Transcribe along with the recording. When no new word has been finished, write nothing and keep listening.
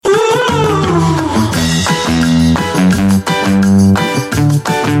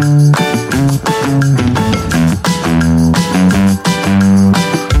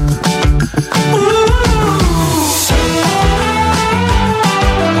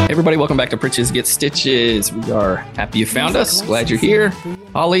Everybody, welcome back to Pritches Get Stitches. We are happy you found us. Glad you're here.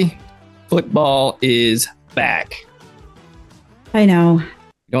 Holly, football is back. I know. You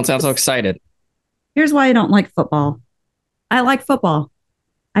don't sound so excited. Here's why I don't like football. I like football.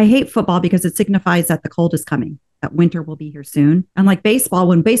 I hate football because it signifies that the cold is coming, that winter will be here soon. Unlike baseball,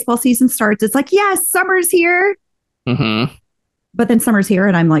 when baseball season starts, it's like, yes, summer's here. Mm-hmm. But then summer's here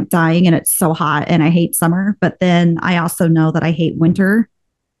and I'm like dying and it's so hot and I hate summer. But then I also know that I hate winter.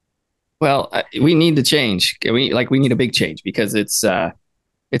 Well, we need to change. We need a big change because it's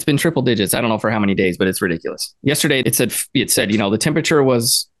been triple digits. I don't know for how many days, but it's ridiculous. Yesterday it said the temperature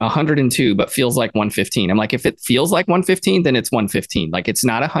was 102, but feels like 115. I'm like, if it feels like 115, then it's 115. Like it's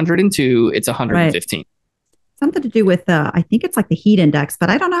not 102, it's 115. Right. Something to do with I think it's like the heat index,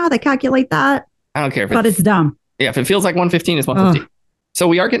 but I don't know how they calculate that. I don't care but it's dumb. Yeah, if it feels like 115, it's 115. So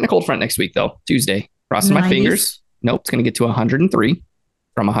we are getting a cold front next week though, Tuesday. Crossing my fingers. Nope, it's going to get to 103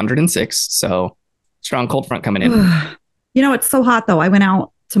 from 106. So strong cold front coming in. You know, it's so hot though. I went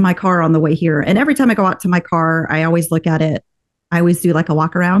out to my car on the way here. And every time I go out to my car, I always look at it. I always do like a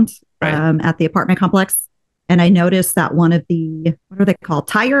walk around at the apartment complex. And I noticed that one of the, what are they called?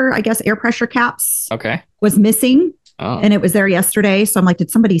 Tire, I guess, air pressure caps was missing. Oh. And it was there yesterday. So I'm like, did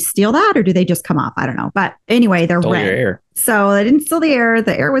somebody steal that or do they just come off? I don't know. But anyway, they're red. Air. So they didn't steal the air.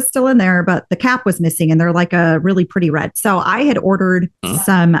 The air was still in there, but the cap was missing and they're like a really pretty red. So I had ordered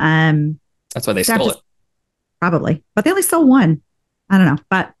some. That's why they stole it. Probably. But they only stole one. I don't know.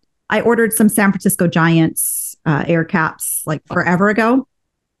 But I ordered some San Francisco Giants air caps like forever ago.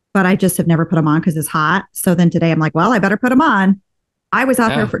 But I just have never put them on because it's hot. So then today I'm like, well, I better put them on. I was out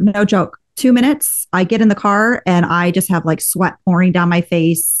there for no joke. 2 minutes. I get in the car and I just have like sweat pouring down my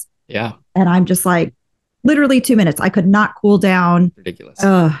face. Yeah. And I'm just like, literally 2 minutes. I could not cool down. Ridiculous.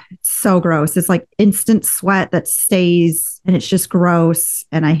 It's so gross. It's like instant sweat that stays and it's just gross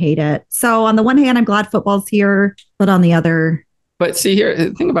and I hate it. So on the one hand, I'm glad football's here, but on the other. But see here,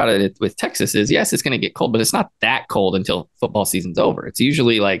 the thing about it with Texas is, yes, it's going to get cold, but it's not that cold until football season's over. It's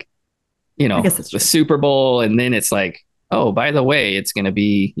usually like, the Super Bowl. And then it's like, oh, by the way, it's going to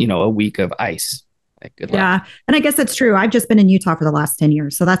be, a week of ice. Like, good luck. Yeah. And I guess that's true. I've just been in Utah for the last 10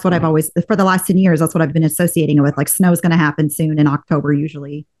 years. So that's what I've always, for the last 10 years, that's what I've been associating it with. Like snow's going to happen soon in October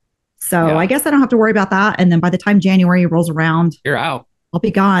usually. So I guess I don't have to worry about that. And then by the time January rolls around, you're out. I'll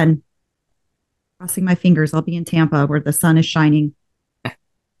be gone. Crossing my fingers. I'll be in Tampa where the sun is shining.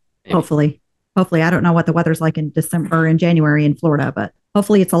 Hopefully. I don't know what the weather's like in December and January in Florida, but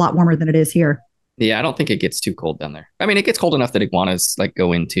hopefully it's a lot warmer than it is here. Yeah, I don't think it gets too cold down there. I mean, it gets cold enough that iguanas like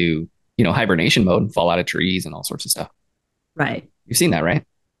go into, hibernation mode and fall out of trees and all sorts of stuff. Right. You've seen that, right?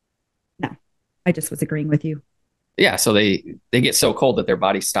 No, I just was agreeing with you. Yeah. So they get so cold that their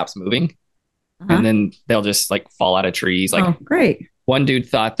body stops moving and then they'll just like fall out of trees. Like, oh, great. One dude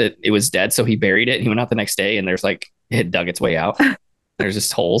thought that it was dead. So he buried it. He went out the next day and there's like, it had dug its way out. There's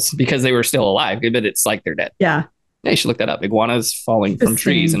just holes because they were still alive, but it's like they're dead. Yeah. Yeah, you should look that up. Iguanas falling from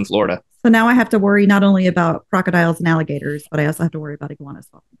trees in Florida. So now I have to worry not only about crocodiles and alligators, but I also have to worry about iguanas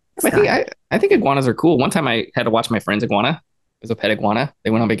falling. I think iguanas are cool. One time I had to watch my friend's iguana. It was a pet iguana.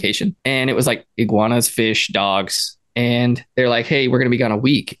 They went on vacation and it was like iguanas, fish, dogs. And they're like, hey, we're going to be gone a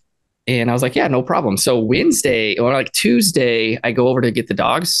week. And I was like, yeah, no problem. So Wednesday or like Tuesday, I go over to get the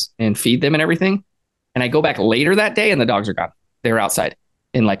dogs and feed them and everything. And I go back later that day and the dogs are gone. They were outside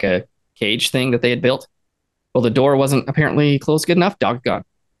in like a cage thing that they had built. Well, the door wasn't apparently closed good enough. Dog gone.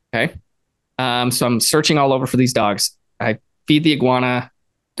 Okay. So I'm searching all over for these dogs. I feed the iguana,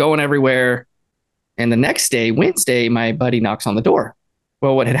 going everywhere. And the next day, Wednesday, my buddy knocks on the door.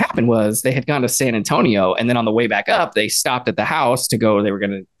 Well, what had happened was they had gone to San Antonio. And then on the way back up, they stopped at the house they were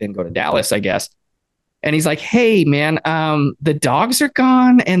going to then go to Dallas, I guess. And he's like, hey, man, the dogs are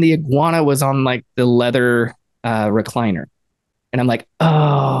gone. And the iguana was on like the leather recliner. And I'm like,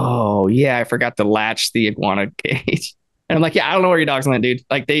 oh, yeah, I forgot to latch the iguana cage. And I'm like, yeah, I don't know where your dog's went, dude.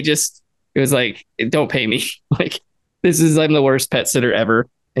 Like, it was like, don't pay me. Like, I'm the worst pet sitter ever.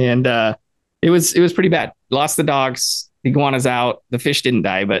 And it was pretty bad. Lost the dogs, the iguana's out. The fish didn't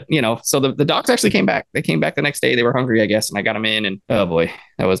die, but, so the dogs actually came back. They came back the next day. They were hungry, I guess. And I got them in and, oh, boy,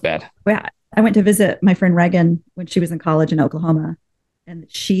 that was bad. Yeah, I went to visit my friend Reagan when she was in college in Oklahoma. And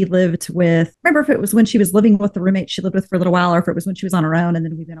she lived with, remember if it was when she was living with the roommate she lived with for a little while, or if it was when she was on her own. And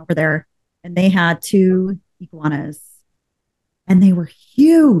then we went over there and they had 2 iguanas and they were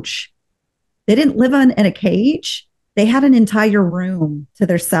huge. They didn't live in a cage. They had an entire room to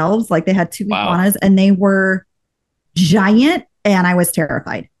themselves. Like they had 2 iguanas and they were giant. And I was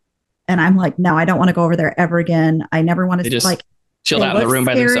terrified. And I'm like, no, I don't want to go over there ever again. I never want to chilled out in the room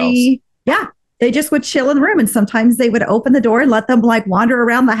by themselves. Yeah. they just would chill in the room. And sometimes they would open the door and let them like wander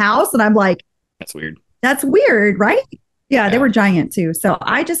around the house. And I'm like, That's weird. that's weird, right? Yeah, they Yeah. were giant too. So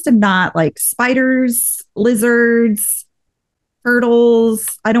I just am not like spiders, lizards, turtles.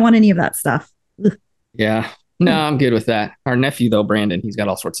 I don't want any of that stuff. Ugh. Yeah. No, I'm good with that. Our nephew, though, Brandon, he's got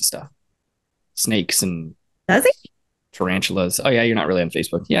all sorts of stuff. Snakes and Does he? tarantulas. Oh, yeah, you're not really on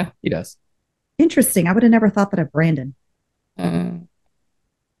Facebook. Yeah, he does. Interesting. I would have never thought that of Brandon. Uh,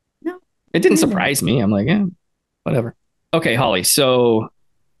 No, it didn't Brandon. surprise me. I'm like, yeah, whatever. Okay, Holly. So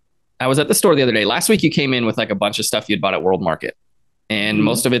I was at the store the other day. Last week, you came in with like a bunch of stuff you'd bought at World Market, and Mhm.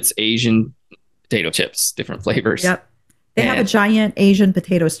 most of it's Asian potato chips, different flavors. Yep. They have a And giant Asian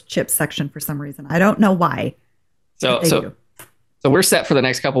potatoes chip section for some reason. I don't know why, but so, they so, do. so we're set for the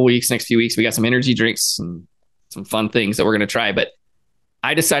next couple weeks, next few weeks. We got some energy drinks and some fun things that we're going to try. But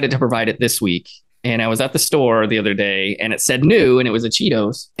I decided to provide it this week. And I was at the store the other day and it said new and it was a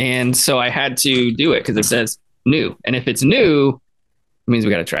Cheetos. And so I had to do it because it says new. And if it's new, it means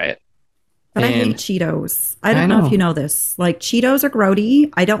we got to try it. But I hate And Cheetos. I I don't know if know. you know this. Like Cheetos are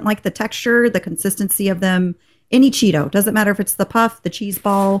grody. I don't like the texture, the consistency of them. Any Cheeto. Doesn't matter if it's the puff, the cheese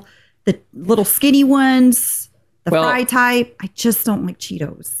ball, the little skinny ones, the Well, fry type. I just don't like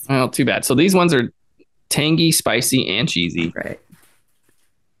Cheetos. well, too bad. So these ones are tangy, spicy, and cheesy. Right.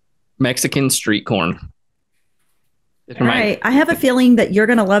 Mexican street corn. This, All remind, right. I have a feeling that you're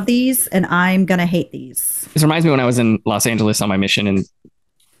going to love these and I'm going to hate these. this reminds me when I was in Los Angeles on my mission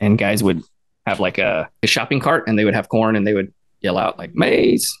and guys would have like a shopping cart and they would have corn and they would yell out like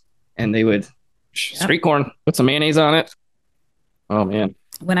maize and they would Yep. street corn, put some mayonnaise on it. Oh man,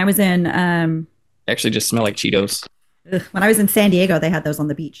 When I was in actually just smell like Cheetos. when I was in San Diego, they had those on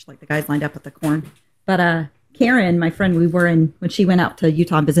the beach, like the guys lined up with the corn. But Karen, my friend, we were in when she went out to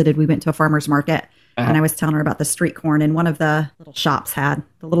Utah and visited, we went to a farmer's market and I was telling her about the street corn and one of the little shops had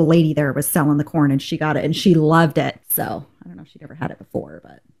the little lady there was selling the corn and she got it and she loved it. So I don't know if she'd ever had it before,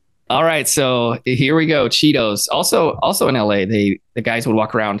 but All right, so here we go. Cheetos. Also in LA, the guys would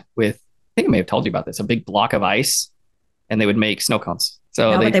walk around with, I think I may have told you about this, a big block of ice, and they would make snow cones.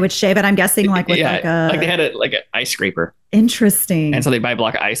 So no, but they would shave it, I'm guessing, like with yeah, like a like they had a like an ice scraper, interesting. and so they'd buy a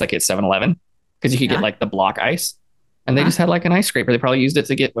block of ice like at 7-Eleven because you could Yeah. get like the block ice, and they Huh. just had like an ice scraper. They probably used it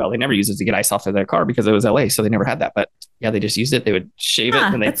to get, well, they never used it to get ice off of their car because it was LA, so they never had that. But yeah, they just used it. They would shave it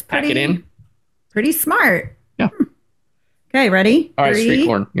Huh, and they that's pack it in. pretty smart. Yeah. Okay, ready? All right, street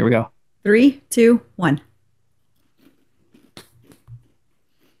corn. Here we go. 3, 2, 1.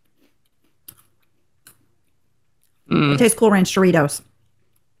 It tastes Cool Ranch Doritos.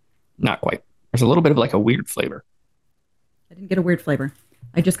 Not quite. There's a little bit of like a weird flavor. I didn't get a weird flavor.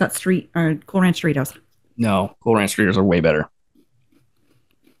 I just got Cool Ranch Doritos. No, Cool Ranch Fritters are way better.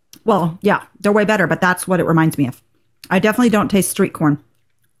 Well, yeah, they're way better, but that's what it reminds me of. I definitely don't taste street corn.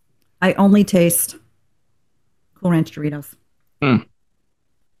 I only taste Cool Ranch Doritos.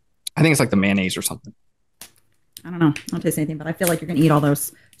 I think it's like the mayonnaise or something. I don't know. I don't taste anything, but I feel like you're going to eat all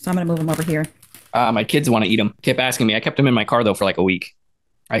those. So I'm going to move them over here. My kids want to eat them. Kept asking me. I kept them in my car though for like a week.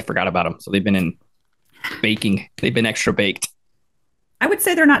 I forgot about them, so they've been in baking. They've been extra baked. I would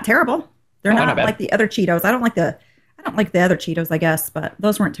say they're not terrible. They're Oh, not not bad. like the other Cheetos. I don't like the other Cheetos, I guess, but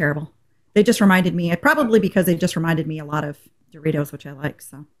those weren't terrible. They just reminded me, probably because they just reminded me a lot of Doritos, which I like.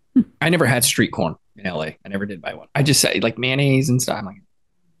 So I never had street corn in LA. I never did buy one. I just said like mayonnaise and stuff. I'm like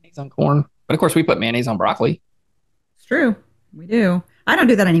mayonnaise on corn, but of course we put mayonnaise on broccoli. it's true. We do. I don't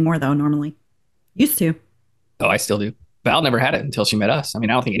do that anymore though, normally. Used to. Oh, I still do. Val never had it until she met us. I mean,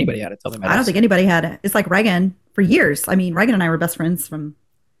 I don't think anybody had it until they met I don't us. think anybody had it. It's like Reagan for years. I mean, Reagan and I were best friends from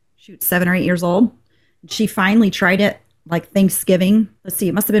 7 or 8 years old. She finally tried it like Thanksgiving. Let's see,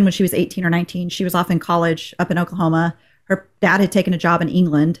 it must have been when she was 18 or 19. She was off in college up in Oklahoma. Her dad had taken a job in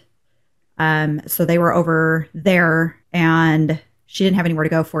England. So they were over there and she didn't have anywhere to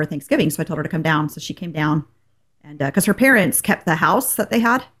go for Thanksgiving. So I told her to come down. So she came down and because her parents kept the house that they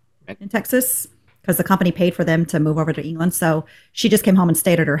had in Texas because the company paid for them to move over to England. So she just came home and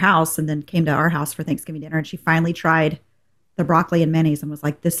stayed at her house and then came to our house for Thanksgiving dinner. And she finally tried the broccoli and mayonnaise and was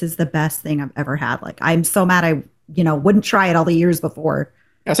like, this is the best thing I've ever had. Like, I'm so mad I, wouldn't try it all the years before.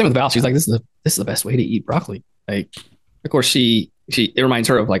 Yeah, same with Val. She's like, this is the best way to eat broccoli. Like, of course, it reminds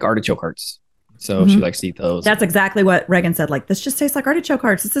her of like artichoke hearts, so she likes to eat those. That's exactly what Reagan said. Like, this just tastes like artichoke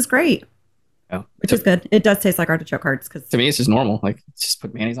hearts. This is great, Yeah. which is good. It does taste like artichoke hearts because To me, it's just normal. Like, just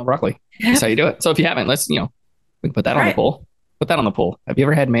put mayonnaise on broccoli. That's how you do it. So if you haven't, we can put that on the Right. poll. Put that on the poll. Have you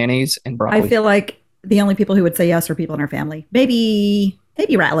ever had mayonnaise and broccoli? I feel like the only people who would say yes are people in our family. Maybe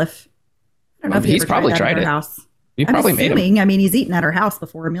Ratliff. I don't know if he He's ever probably that tried at our it. house. You I'm probably made him. assuming. I mean, he's eaten at our house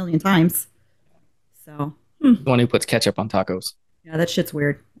before a million times. So The one who puts ketchup on tacos. yeah, that shit's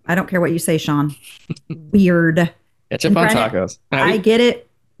weird. I don't care what you say, Sean. Weird. Ketchup And on granted, tacos. Now, I get it.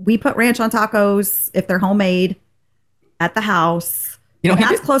 We put ranch on tacos if they're homemade at the house, but he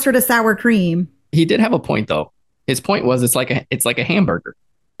that's did closer to sour cream. have a point though. His point was it's like a hamburger.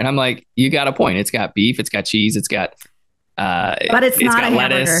 And I'm like, you got a point. It's got beef, it's got cheese, But it's it's not a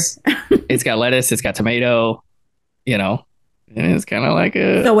got hamburger. lettuce, it's got tomato, you know. And it's kind of like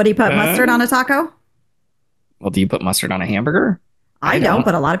So would he put mustard on a taco? well, do you put mustard on a hamburger? I don't,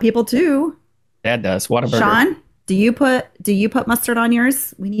 but a lot of people do. Dad does. Whataburger. Sean, do you put mustard on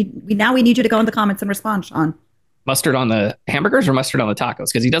yours? We need you to go in the comments and respond, Sean. Mustard on the hamburgers or mustard on the tacos?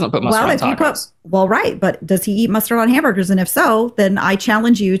 Because he doesn't put mustard on tacos. Right, but does he eat mustard on hamburgers? And if so, then I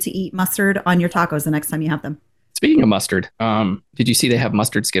challenge you to eat mustard on your tacos the next time you have them. Speaking of mustard, did you see they have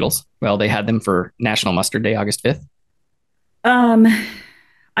mustard Skittles? Well, they had them for National Mustard Day, August 5th. Um,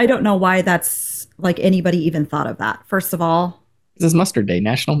 I don't know why that's like anybody even thought of that. First of all, This is Mustard Day,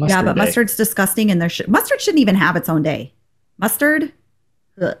 National Mustard Day. yeah, but mustard's disgusting, and mustard shouldn't even have its own day. Mustard,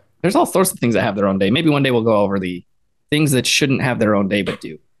 ugh. There's all sorts of things that have their own day. Maybe one day we'll go over the things that shouldn't have their own day but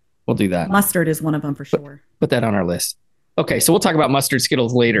do. We'll do that. Mustard is one of them for sure. Put that on our list. Okay, so we'll talk about mustard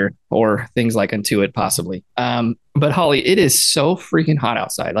Skittles later, or things like Unto It possibly. But Holly, it is so freaking hot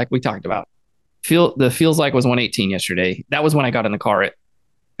outside, like we talked about. Feels like was 118 yesterday. That was when I got in the car at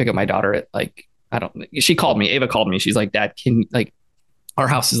pick up my daughter at like I don't. She called me. Ava called me. She's like, Dad, can like our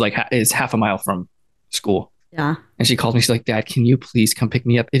house is like is half a mile from school. Yeah. And she called me. She's like, Dad, can you please come pick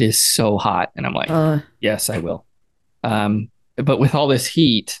me up? It is so hot. And I'm like, yes, I will. But with all this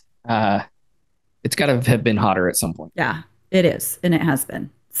heat, it's got to have been hotter at some point. Yeah, it is. And it has been.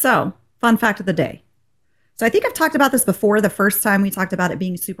 So, fun fact of the day. So, I think I've talked about this before the first time we talked about it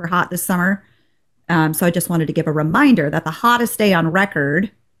being super hot this summer. So, I just wanted to give a reminder that the hottest day on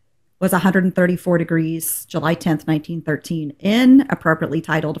record was 134 degrees, July 10th, 1913, in appropriately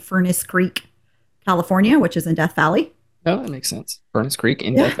titled Furnace Creek, California, which is in Death Valley. Oh, that makes sense. Furnace Creek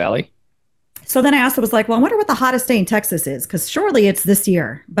in Death Valley. So then I also was like, well, I wonder what the hottest day in Texas is, because surely it's this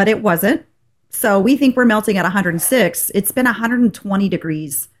year, but it wasn't. So we think we're melting at 106. It's been 120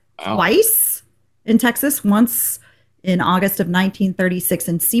 degrees twice in Texas, once in August of 1936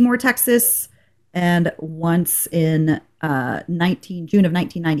 in Seymour, Texas, and once in June of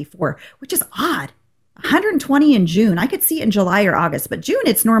 1994, which is odd. 120 in June. I could see it in July or August, but June,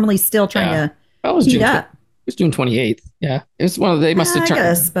 it's normally still trying to heat up. It was June 28th. Yeah. It was one of they must have turned. I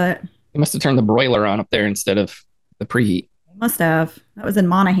guess, but they must have turned the broiler on up there instead of the preheat. Must have. That was in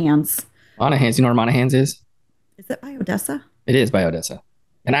Monahans. Monahans. You know where Monahans is? Is it by Odessa? It is by Odessa.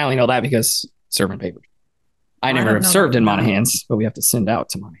 And I only know that because serving papers. I never have served in Monahans, but we have to send out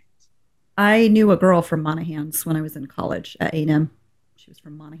to Monahans. I knew a girl from Monahans when I was in college at A&M. She was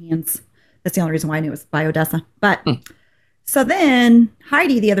from Monahans. That's the only reason why I knew it was by Odessa. But so then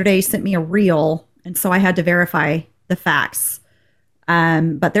Heidi the other day sent me a reel, and so I had to verify the facts.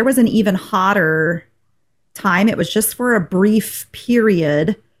 But there was an even hotter time. It was just for a brief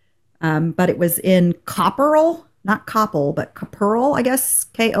period, but it was in Copperl, not Coppell, but Copperl, I guess,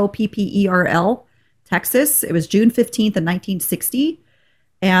 Kopperl, Texas. It was June 15th in 1960.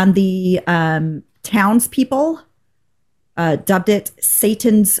 And the townspeople dubbed it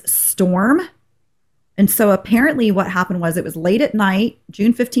Satan's Storm. And so apparently what happened was it was late at night,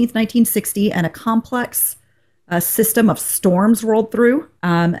 June 15th, 1960, and a complex system of storms rolled through.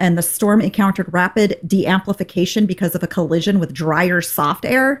 And the storm encountered rapid de-amplification because of a collision with drier soft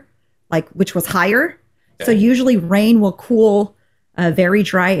air, which was higher. Okay. So usually rain will cool very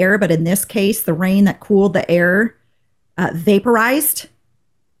dry air, but in this case, the rain that cooled the air vaporized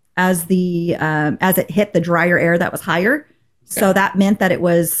as it hit the drier air that was higher. Okay. So that meant that it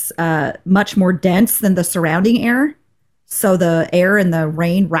was much more dense than the surrounding air. So the air in the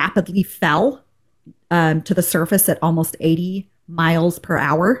rain rapidly fell to the surface at almost 80 miles per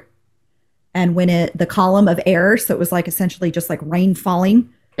hour. And when the column of air, so it was like essentially just like rain falling.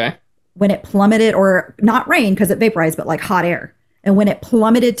 Okay. When it plummeted, or not rain because it vaporized, but like hot air. And when it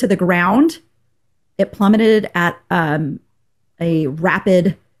plummeted to the ground, it plummeted at a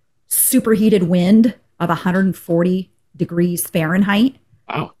rapid superheated wind of 140 degrees Fahrenheit.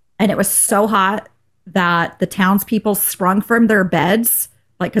 Wow. And it was so hot that the townspeople sprung from their beds,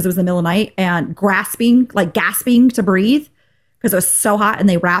 because it was the middle of the night, and gasping to breathe because it was so hot. And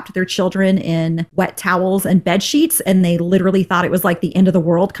they wrapped their children in wet towels and bed sheets, and they literally thought it was like the end of the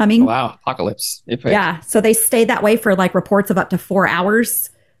world coming. Wow. Apocalypse. Yeah. So they stayed that way for reports of up to 4 hours,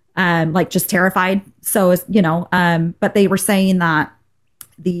 just terrified. So, but they were saying that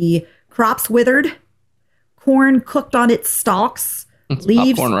the crops withered, corn cooked on its stalks,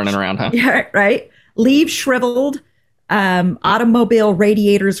 leaves popcorn running around, huh? Yeah, right. Leaves shriveled, Automobile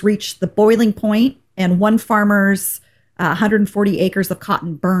radiators reached the boiling point, and one farmer's 140 acres of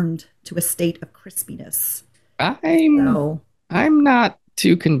cotton burned to a state of crispiness. I'm So I'm not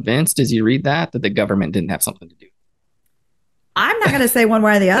too convinced as you read that the government didn't have something to do. I'm not going to say one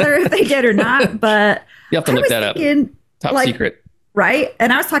way or the other if they did or not, but You have to I look was that up. thinking, Top like, secret. right?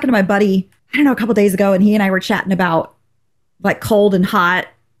 And I was talking to my buddy, I don't know, a couple days ago, and he and I were chatting about like cold and hot.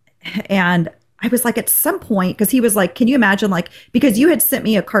 And I was like, at some point, because he was like, can you imagine, like, because you had sent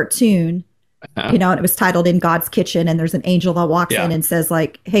me a cartoon, Uh-huh. and it was titled In God's Kitchen, and there's an angel that walks Yeah. in and says,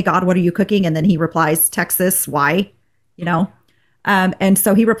 like, hey, God, what are you cooking? And then he replies, Texas, why? You know? And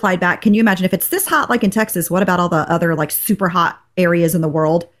so he replied back, can you imagine if it's this hot like in Texas, what about all the other like super hot areas in the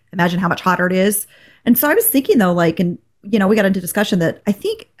world? Imagine how much hotter it is. And so I was thinking though, like, and we got into discussion that I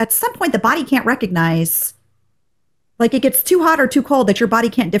think at some point the body can't recognize, like it gets too hot or too cold that your body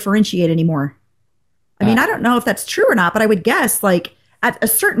can't differentiate anymore. I mean, I don't know if that's true or not, but I would guess like at a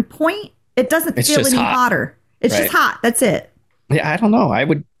certain point, it doesn't It's feel just any hot. hotter. It's Right. just hot. That's it. Yeah, I don't know. I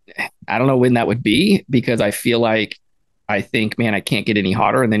don't know when that would be because I feel like I think, man, I can't get any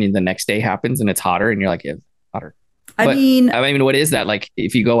hotter. And then the next day happens and it's hotter and you're like, yeah, hotter. I But mean, I mean, what is that? Like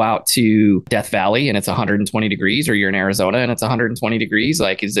if you go out to Death Valley and it's 120 degrees or you're in Arizona and it's 120 degrees,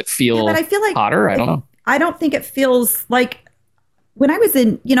 like, does it yeah, feel but I feel like hotter? I don't know. I don't think it feels like when I was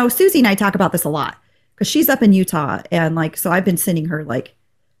in, Susie and I talk about this a lot because she's up in Utah, and like, so I've been sending her like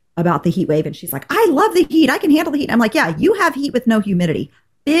about the heat wave, and she's like, I love the heat. I can handle the heat. I'm like, yeah, you have heat with no humidity.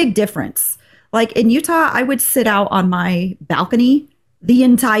 Big difference. Like in Utah, I would sit out on my balcony the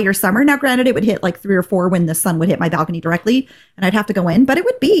entire summer. Now, granted, it would hit like 3 or 4 when the sun would hit my balcony directly and I'd have to go in, but it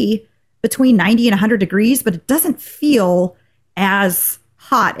would be between 90 and 100 degrees, but it doesn't feel as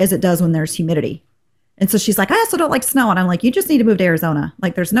hot as it does when there's humidity. And so she's like, I also don't like snow. And I'm like, you just need to move to Arizona.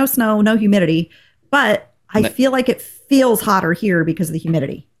 Like there's no snow, no humidity, but I feel like it feels hotter here because of the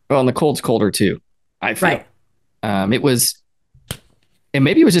humidity. Well, and the cold's colder too. I feel. Right. It was, and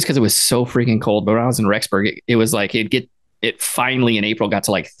maybe it was just because it was so freaking cold. But when I was in Rexburg, it was like it finally in April got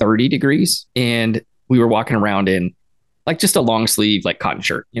to like 30 degrees, and we were walking around in like just a long sleeve like cotton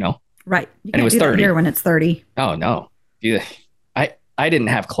shirt, Right. You And it can't was do that 30. here when it's 30. Oh no, yeah. I didn't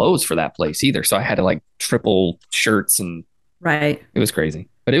have clothes for that place either, so I had to like triple shirts, and Right. it was crazy.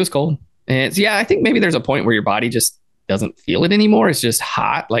 But it was cold, and yeah, I think maybe there's a point where your body just doesn't feel it anymore. It's just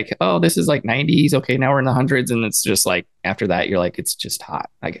hot. Like, oh, this is like 90s. Okay, now we're in the hundreds, and it's just like after that, you're like, it's just hot.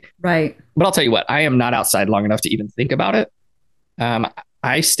 Like, Right. but I'll tell you what, I am not outside long enough to even think about it.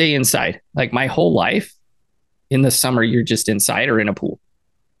 I stay inside. Like my whole life in the summer, you're just inside or in a pool.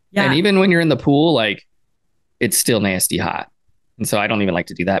 Yeah. And even when you're in the pool, like it's still nasty hot. And so I don't even like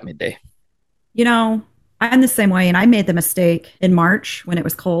to do that midday. I'm the same way. And I made the mistake in March when it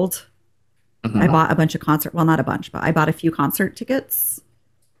was cold. I Mhm. bought a bunch of well, not a bunch, but I bought a few concert tickets.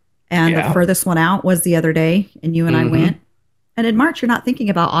 And Yeah. the furthest one out was the other day, and you and I Mhm. went. And in March, you're not thinking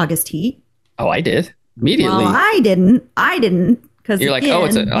about August heat. Oh, I did immediately. Well, I didn't. Because You're like, oh,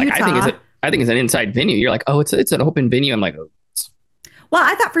 it's I think it's an inside venue. You're like, oh, it's an open venue. I'm like, oh, Well,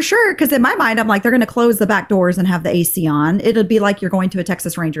 I thought for sure, because in my mind, I'm like, they're going to close the back doors and have the AC on. It'll be like you're going to a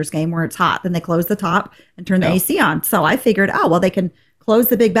Texas Rangers game where it's hot. Then they close the top and turn the No. AC on. So I figured, oh, well, they can close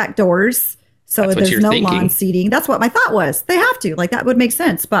the big back doors. So That's what there's you're no thinking. lawn seating. That's what my thought was. They have to. Like, that would make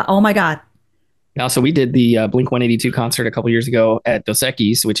sense. But oh my God. now, so we did the Blink 182 concert a couple years ago at Dos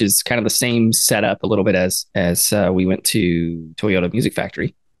Equis, which is kind of the same setup a little bit as we went to Toyota Music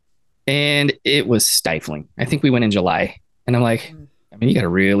Factory, and it was stifling. I think we went in July, and I'm like, I mean, you got to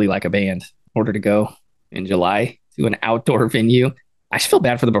really like a band in order to go in July to an outdoor venue. I just feel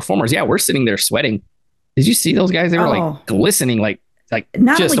bad for the performers. Yeah, we're sitting there sweating. Did you see those guys? They were Oh. like glistening, like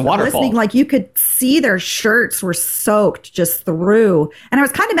Not just a only waterfall. listening, like you could see their shirts were soaked just through. And I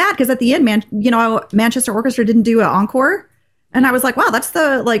was kind of mad because at the end, Manchester Orchestra didn't do an encore. And I was like, wow, that's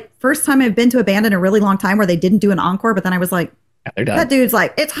the first time I've been to a band in a really long time where they didn't do an encore. But then I was like, Yeah, they're done. that dude's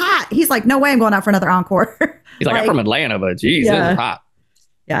like, it's hot. He's like, no way I'm going out for another encore. He's like, I'm from Atlanta, but geez, Yeah. this is hot.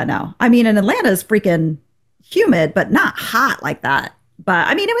 Yeah, no. I mean, and Atlanta is freaking humid, but not hot like that. But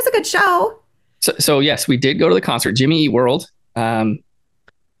I mean, it was a good show. So yes, we did go to the concert, Jimmy Eat World.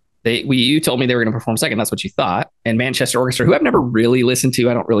 You told me they were going to perform second. That's what you thought. And Manchester Orchestra, who I've never really listened to.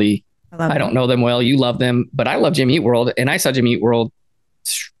 I don't know them well. You love them, but I love Jimmy Eat World, and I saw Jimmy Eat World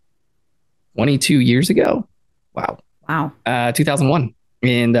 22 years ago. Wow. 2001.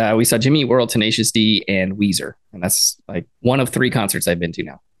 And we saw Jimmy Eat World, Tenacious D, and Weezer. And that's like one of 3 concerts I've been to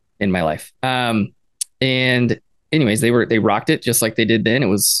now in my life. And anyways, they rocked it just like they did then. It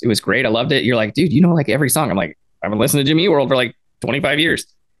was great. I loved it. You're like, dude, like every song. I'm like, I've been listening to Jimmy Eat World for like 25 years.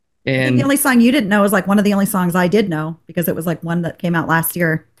 I think the And only song you didn't know is like one of the only songs I did know because it was like one that came out last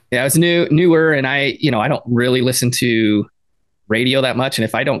year. yeah, it's newer, and I don't really listen to radio that much. And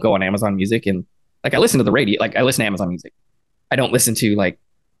if I don't go on Amazon Music and like I listen to the radio, like I listen to Amazon Music, I don't listen to like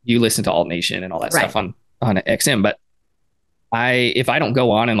you listen to Alt Nation and all that Right. stuff on XM. But if I don't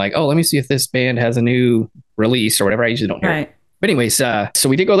go on and like, oh, let me see if this band has a new release or whatever, I usually don't hear it. Right. But anyways, so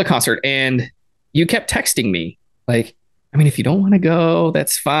we did go to the concert, and you kept texting me like, I mean, if you don't want to go,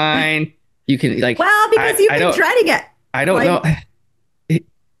 that's fine. You can like, Well, because you've I been don't, dreading it. I don't know. Like,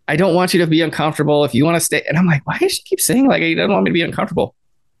 I don't want you to be uncomfortable if you want to stay. And I'm like, why does she keep saying like, I don't want me to be uncomfortable?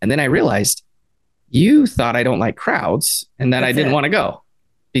 And then I realized you thought I don't like crowds and that I that's didn't it. want to go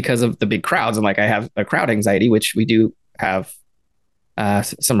because of the big crowds. And like, I have a crowd anxiety, which we do have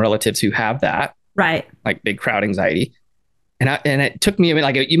some relatives who have that, Right. like big crowd anxiety. And it took me a minute,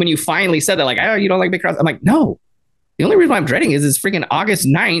 like when you finally said that, like, oh, you don't like big crowds. I'm like, no, the only reason why I'm dreading is it's freaking August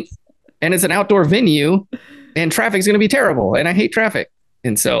 9th and it's an outdoor venue and traffic's going to be terrible. And I hate traffic.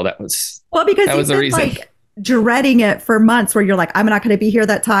 And so Well, because that you've was the been reason. like dreading it for months where you're like, I'm not going to be here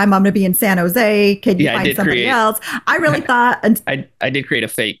that time. I'm going to be in San Jose. Can you Yeah, find somebody else? I really thought, and I did create a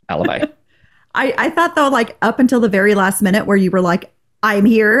fake alibi. I thought though, like up until the very last minute where you were like, I'm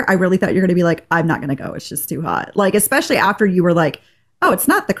here. I really thought you're going to be like, I'm not going to go. It's just too hot. Like, especially after you were like, oh, it's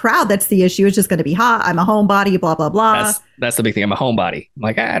not the crowd that's the issue. It's just going to be hot. I'm a homebody, blah, blah, blah. That's the big thing. I'm a homebody. I'm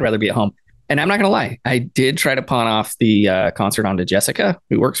like, I'd rather be at home. And I'm not gonna lie, I did try to pawn off the concert onto Jessica,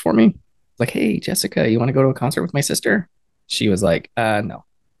 who works for me. Like, hey, Jessica, you want to go to a concert with my sister? She was like, no.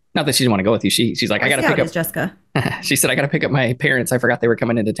 Not that she didn't want to go with you. She's like, I gotta pick up Jessica. she said, I gotta pick up my parents. I forgot they were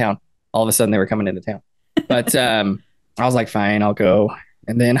coming into town. All of a sudden they were coming into town. But I was like, fine, I'll go.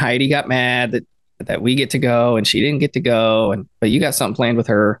 And then Heidi got mad that we get to go and she didn't get to go. But you got something planned with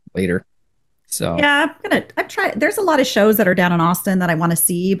her later. So Yeah, I'm trying. There's a lot of shows that are down in Austin that I want to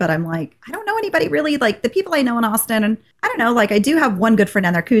see, but I'm like, I don't know anybody really like the people I know in Austin. And I don't know, like I do have one good friend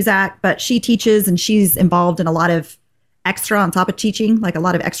down there, Kuzak, but she teaches and she's involved in a lot of extra on top of teaching, like a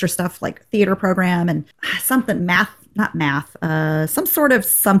lot of extra stuff like theater program and something not math, some sort of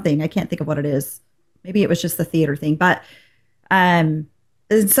something. I can't think of what it is. Maybe it was just the theater thing, but and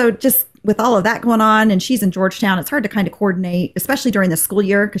so just with all of that going on, and she's in Georgetown, it's hard to kind of coordinate, especially during the school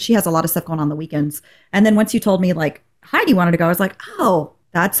year, because she has a lot of stuff going on the weekends. And then once you told me like Heidi wanted to go, I was like, oh,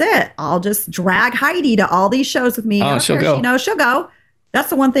 that's it. I'll just drag Heidi to all these shows with me. oh, she'll go. She'll go. That's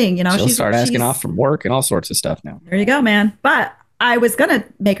the one thing, she'll start asking off from work and all sorts of stuff now. There you go, man. But I was going to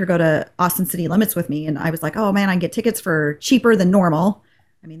make her go to Austin City Limits with me. And I was like, oh man, I can get tickets for cheaper than normal.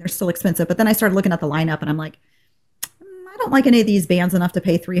 I mean, they're still expensive. But then I started looking at the lineup and I'm like, I don't like any of these bands enough to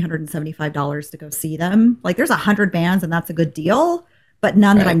pay $375 to go see them. Like there's 100 bands and that's a good deal, but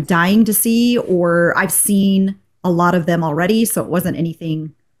none that I'm dying to see, or I've seen a lot of them already. So it wasn't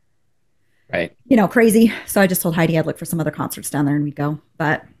anything, crazy. So I just told Heidi I'd look for some other concerts down there and we'd go.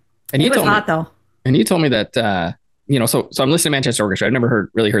 But it was hot though. And you told me that, so I'm listening to Manchester Orchestra. I've never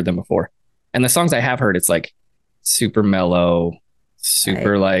really heard them before. And the songs I have heard, it's like super mellow,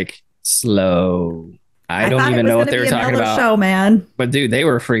 like slow. I don't even know what they were talking about. Show, man. But dude, they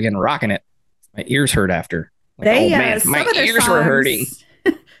were freaking rocking it. My ears hurt after. Like, my ears were hurting.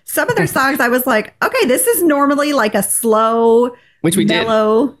 Some of their songs, I was like, okay, this is normally like a slow,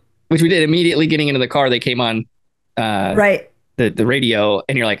 mellow. Which we did immediately getting into the car. They came on the radio,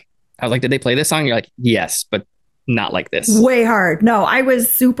 and you're like, I was like, did they play this song? You're like, yes, but not like this. Way hard. No, I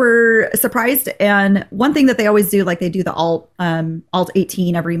was super surprised. And one thing that they always do, like they do the Alt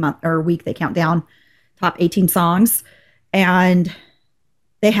 18 every month or week, they count down top 18 songs, and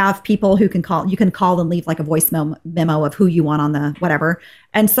they have people who can call. You can call and leave like a voice memo of who you want on the whatever.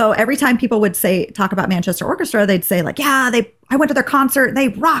 And so every time people would talk about Manchester Orchestra, they'd say like, yeah, I went to their concert and they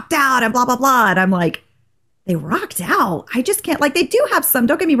rocked out and blah, blah, blah. And I'm like, they rocked out. I just can't, like, they do have some,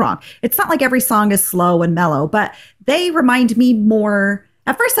 don't get me wrong. It's not like every song is slow and mellow, but they remind me more.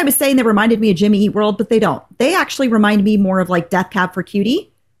 At first I was saying they reminded me of Jimmy Eat World, but they don't. They actually remind me more of like Death Cab for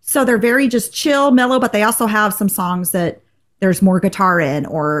Cutie. So they're very just chill, mellow, but they also have some songs that there's more guitar in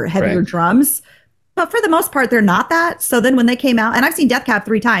or heavier drums. But for the most part, they're not that. So then when they came out, and I've seen Death Cab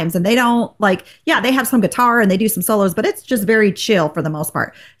 3 times, and they don't like, yeah, they have some guitar and they do some solos, but it's just very chill for the most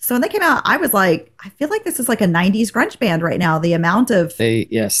part. So when they came out, I was like, I feel like this is like a 90s grunge band right now. The amount of they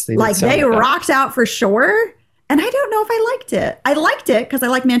rocked out for sure. And I don't know if I liked it. I liked it because I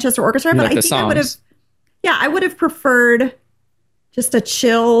like Manchester Orchestra, but I think I would have preferred just a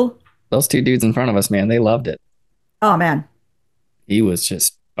chill. Those two dudes in front of us, man, they loved it. Oh man. He was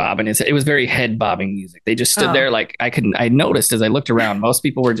just bobbing his head. It was very head bobbing music. They just stood there like I noticed as I looked around, most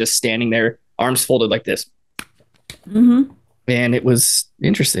people were just standing there, arms folded like this. Mm-hmm. and it was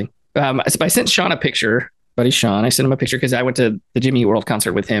interesting. So I sent Sean a picture, buddy Sean. I sent him a picture because I went to the Jimmy Eat World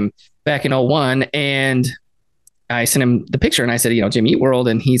concert with him back in '01, and I sent him the picture and I said, Jimmy Eat World,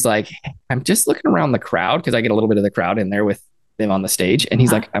 and he's like, I'm just looking around the crowd because I get a little bit of the crowd in there with them on the stage, and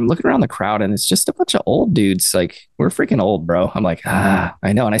he's like, I'm looking around the crowd and it's just a bunch of old dudes. Like, we're freaking old, bro. I'm like,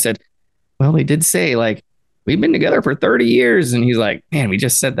 I know. And I said, well, they did say like we've been together for 30 years, and he's like, man, we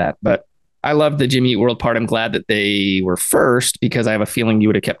just said that, but. I love the Jimmy Eat World part. I'm glad that they were first because I have a feeling you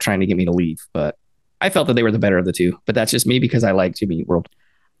would have kept trying to get me to leave. But I felt that they were the better of the two. But that's just me because I like Jimmy Eat World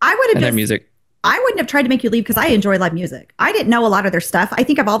I would have and their just music. I wouldn't have tried to make you leave because I enjoy live music. I didn't know a lot of their stuff. I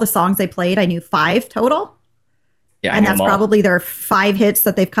think of all the songs they played, I knew 5 total. Yeah, and that's probably their 5 hits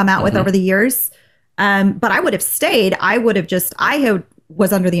that they've come out with over the years. But I would have stayed.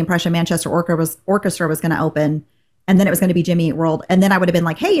 Was under the impression Manchester Orchestra was going to open, and then it was going to be Jimmy Eat World. And then I would have been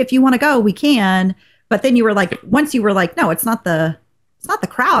like, hey, if you want to go, we can. But then you were like, once you were like, no, it's not the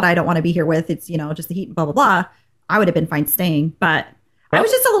crowd I don't want to be here with. It's, just the heat and blah, blah, blah. I would have been fine staying. But I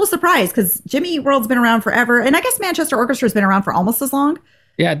was just a little surprised because Jimmy Eat World's been around forever. And I guess Manchester Orchestra has been around for almost as long.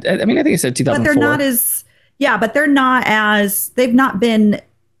 Yeah. I mean, I think I said 2004. But they've not been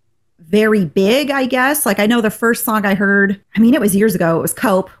very big, I guess. Like I know the first song I heard, it was years ago. It was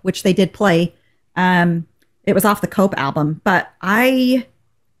Cope, which they did play. It was off the Cope album, but I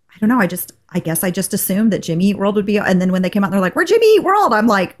don't know. I guess I just assumed that Jimmy Eat World would be. And then when they came out, they're like, we're Jimmy Eat World. I'm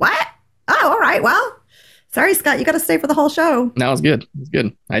like, what? Oh, all right. Well, sorry, Scott, you got to stay for the whole show. No, it's good. It's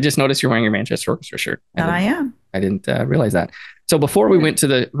good. I just noticed you're wearing your Manchester Orchestra shirt. I am. I didn't realize that. So before we went to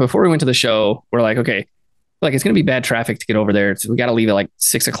the show, we're like, okay, like it's going to be bad traffic to get over there. So we got to leave at like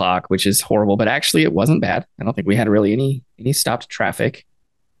 6:00, which is horrible, but actually it wasn't bad. I don't think we had really any stopped traffic.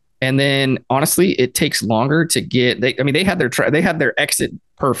 And then honestly, it takes longer to get. They had their exit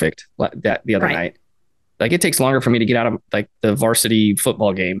perfect the other night. Like it takes longer for me to get out of like the varsity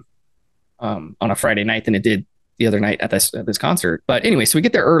football game on a Friday night than it did the other night at this concert. But anyway, so we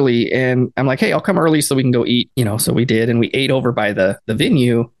get there early, and I'm like, hey, I'll come early so we can go eat. So we did, and we ate over by the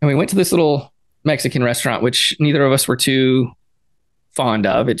venue, and we went to this little Mexican restaurant, which neither of us were too fond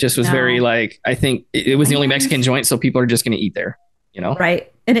of. It just was very like, I think it was the only Mexican joint, so people are just going to eat there.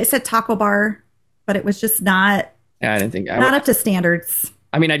 Right. And it said taco bar, but it was just not. Yeah, I didn't think not up to standards.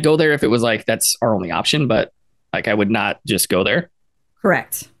 I'd go there if it was like that's our only option, but like I would not just go there.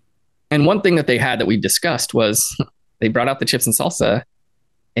 Correct. And one thing that they had that we discussed was they brought out the chips and salsa,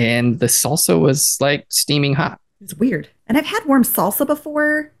 and the salsa was like steaming hot. It's weird. And I've had warm salsa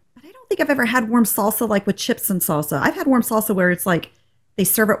before, but I don't think I've ever had warm salsa like with chips and salsa. I've had warm salsa where it's like they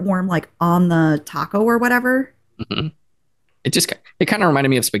serve it warm like on the taco or whatever. Mm-hmm. It kind of reminded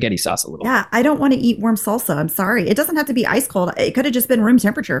me of spaghetti sauce a little. Yeah, I don't want to eat warm salsa. I'm sorry. It doesn't have to be ice cold. It could have just been room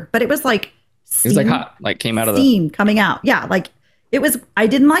temperature, but it was like steam, it was like hot, like came out of the steam coming out. Yeah, like it was. I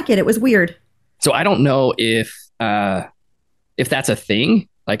didn't like it. It was weird. So I don't know if that's a thing.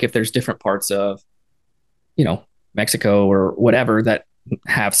 Like if there's different parts of, Mexico or whatever that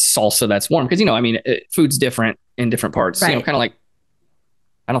have salsa that's warm because food's different in different parts. Right. Kind of like.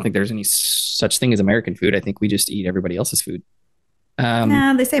 I don't think there's any such thing as American food. I think we just eat everybody else's food.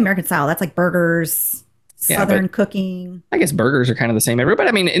 They say American style. That's like burgers, Southern cooking. I guess burgers are kind of the same everywhere.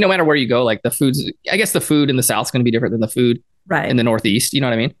 But no matter where you go, like the food in the South is going to be different than the food in the Northeast. You know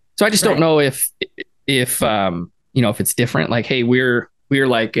what I mean? So I just don't know if it's different. Like, hey, we're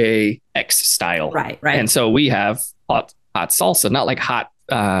like a X style. Right. And so we have hot salsa, not like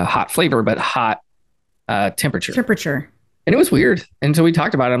hot flavor, but hot temperature. And it was weird. And so we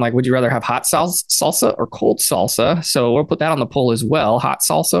talked about it. I'm like, would you rather have hot salsa or cold salsa? So we'll put that on the poll as well. Hot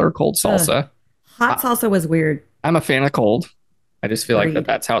salsa or cold salsa? Hot salsa was weird. I'm a fan of cold. I just feel like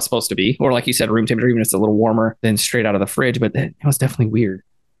that's how it's supposed to be. Or like you said, room temperature, even if it's a little warmer than straight out of the fridge. But it was definitely weird.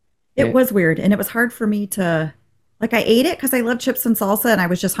 It was weird. And it was hard for me to, like I ate it because I love chips and salsa and I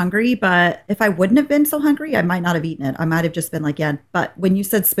was just hungry. But if I wouldn't have been so hungry, I might not have eaten it. I might have just been like, yeah. But when you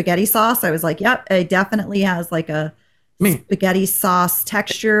said spaghetti sauce, I was like, yep, it definitely has like a spaghetti sauce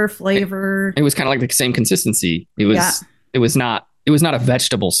texture, flavor. It was kind of like the same consistency. It was not a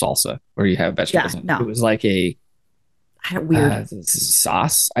vegetable salsa where you have vegetables in it. It was like a weird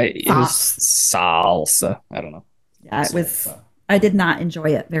sauce. It was salsa. I don't know. Yeah, it was. I did not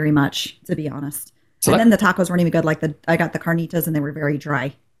enjoy it very much, to be honest. So then the tacos weren't even good. Like I got the carnitas and they were very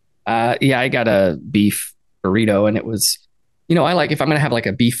dry. I got a beef burrito and it was, I like if I'm going to have like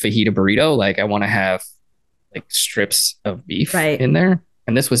a beef fajita burrito, like I want to have like strips of beef in there.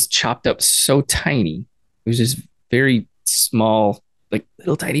 And this was chopped up so tiny. It was just very small, like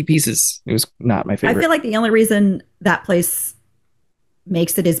little tiny pieces. It was not my favorite. I feel like the only reason that place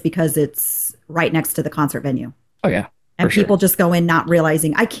makes it is because it's right next to the concert venue. Oh yeah. for and people sure. just go in not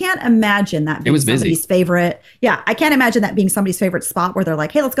realizing. I can't imagine that It being was busy. somebody's favorite. Yeah, I can't imagine that being somebody's favorite spot where they're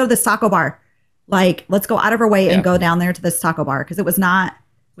like, "Hey, let's go to this taco bar." Like, let's go out of our way and Yeah. go down there to this taco bar because it was not.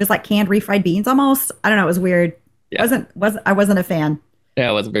 It was like canned refried beans almost. I don't know. It was weird. Yeah. I wasn't a fan. Yeah,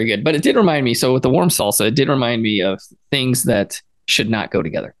 it wasn't very good. But it did remind me. So with the warm salsa, it did remind me of things that should not go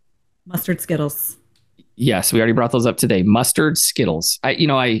together. Mustard Skittles. Yes, we already brought those up today. Mustard Skittles.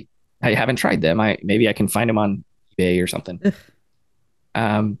 I haven't tried them. Maybe I can find them on eBay or something.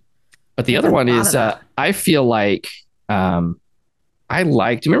 Ugh, But the there's other a one lot is of that. I feel like I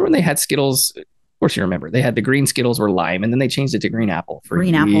liked. Do you remember when they had Skittles? Of course, you remember. They had the green Skittles were lime, and then they changed it to green apple for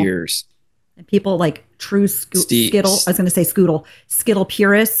Green apple. years. And people like true Steve, Skittle. I was going to say Skittle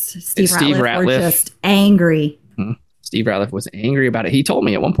purists. Steve Ratliff were Ratliff. just angry Steve Ratliff was angry about it. He told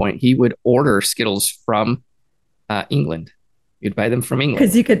me at one point he would order Skittles from England. You'd buy them from England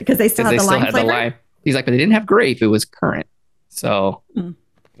because they still because had they the still lime had the flavor. lime. He's like, but they didn't have grape. It was currant. So it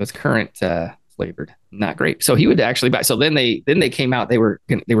was currant flavored, not grape. So he would actually buy. So then they came out. They were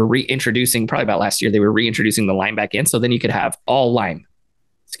reintroducing probably about last year. They were reintroducing the lime back in. So then you could have all lime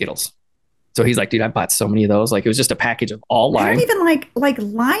Skittles. So he's like, dude, I bought so many of those. Like it was just a package of all I lime. don't even like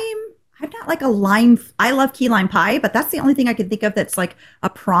lime. I'm not like a lime. I love key lime pie, but that's the only thing I can think of that's like a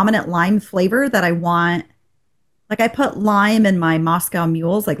prominent lime flavor that I want. Like I put lime in my Moscow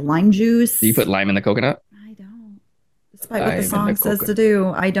mules, like lime juice. Do you put lime in the coconut? I don't. Despite what Lime the in song the says to coconut. do,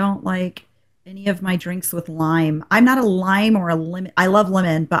 I don't like any of my drinks with lime. I'm not a lime or a lemon. I love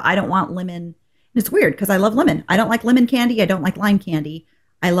lemon, but I don't want lemon. And it's weird because I love lemon. I don't like lemon candy. I don't like lime candy.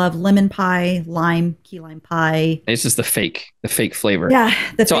 I love lemon pie, lime, key lime pie. It's just the fake flavor. Yeah,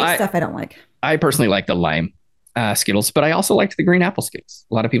 the So fake stuff I don't like. I personally like the lime Skittles, but I also liked the green apple Skittles.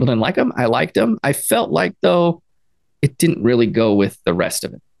 A lot of people didn't like them. I liked them. I felt like though it didn't really go with the rest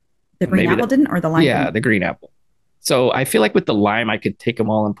of it. The green Maybe apple didn't, or the lime yeah, didn't? the green apple. So I feel like with the lime, I could take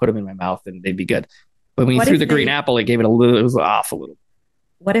them all and put them in my mouth and they'd be good. But when you What threw if the green they apple, it gave it a little, it was off a little.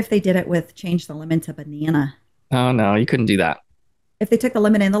 What if they did it with change the lemon to banana? Oh no, you couldn't do that. If they took the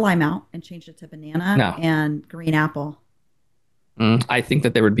lemon and the lime out and changed it to banana No. and green apple. I think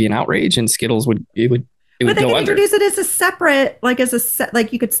that there would be an outrage and Skittles would But they go could under. introduce it as a separate, like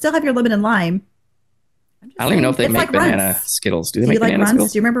you could still have your lemon and lime. I'm just I don't even know if they saying, it's make like banana Runts. Skittles. Do they Do you make like banana Runts?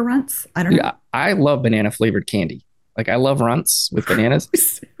 Skittles? Do you remember Runts? I don't know. Yeah, I love banana flavored candy. Like I love Runts with bananas.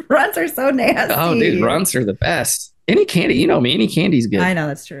 Runts are so nasty. Oh, dude, Runts are the best. Any candy, you know me, any candy's good. I know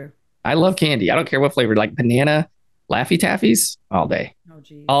that's true. I love candy. I don't care what flavor, like banana Laffy Taffies all day. Oh,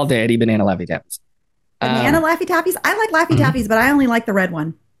 geez. All day, I'd eat banana Laffy Taffies. Banana Laffy Taffies? I like Laffy Taffies, but I only like the red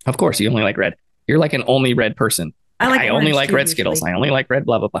one. Of course, you only like red. You're like an only red person. I only orange like too, red Skittles. usually. I only like red,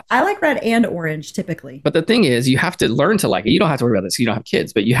 blah, blah, blah. I like red and orange typically. But the thing is, you have to learn to like it. You don't have to worry about this. You don't have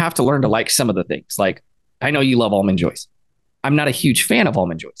kids, but you have to learn to like some of the things. Like, I know you love almond joys. I'm not a huge fan of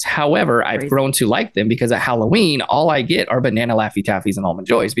almond joys. However, I've Crazy. grown to like them because at Halloween, all I get are banana Laffy Taffies and almond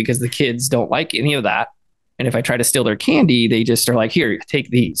joys because the kids don't like any of that. And if I try to steal their candy, they just are like, here,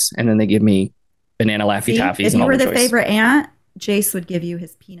 take these. And then they give me banana Laffy See, Taffies if and you were almond the joys. favorite aunt, Jace would give you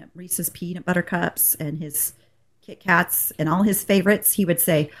his Reese's peanut butter cups and his Kit Kats and all his favorites. He would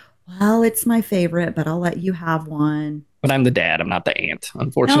say, well, it's my favorite, but I'll let you have one. But I'm the dad. I'm not the aunt, No,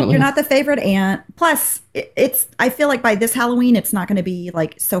 unfortunately. you're not the favorite aunt. Plus, I feel like by this Halloween, it's not going to be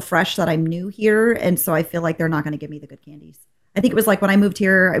like so fresh that I'm new here. And so I feel like they're not going to give me the good candies. I think it was like when I moved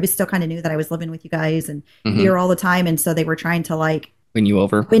here, I was still kind of new that I was living with you guys and here all the time. And so they were trying to like Win you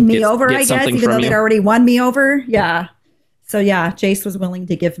over. win me Get- over, get I guess, something even from though they'd you. already won me over. Yeah. So yeah, Jace was willing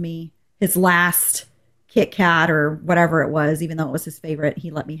to give me his last Kit Kat or whatever it was, even though it was his favorite. He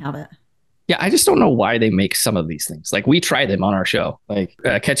let me have it. Yeah, I just don't know why they make some of these things. Like we try them on our show, like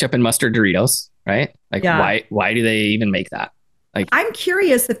ketchup and mustard Doritos, right? Like Yeah. why do they even make that? Like I'm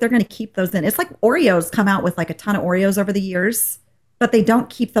curious if they're going to keep those in. It's like Oreos come out with like a ton of Oreos over the years, but they don't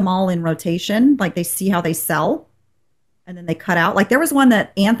keep them all in rotation. Like they see how they sell and then they cut out. Like there was one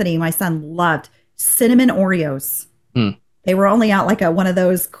that Anthony, my son, loved, cinnamon Oreos. Hmm. They were only out like one of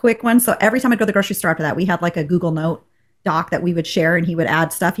those quick ones. So every time I'd go to the grocery store after that, we had like a Google Note doc that we would share and he would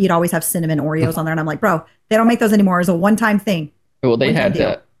add stuff. He'd always have cinnamon Oreos on there. And I'm like, bro, they don't make those anymore. It's a one-time thing. well, they One-time had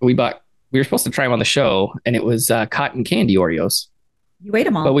deal. we were supposed to try them on the show, and it was cotton candy Oreos, You ate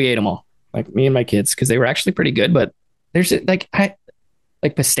them all. but we ate them all, like me and my kids, because they were actually pretty good. But there's like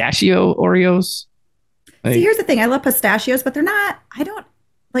pistachio Oreos. Like, See, here's the thing. I love pistachios, but I don't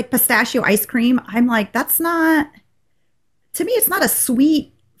like pistachio ice cream. I'm like, to me, it's not a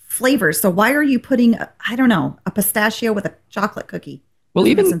sweet flavor. So why are you putting, I don't know, a pistachio with a chocolate cookie? well,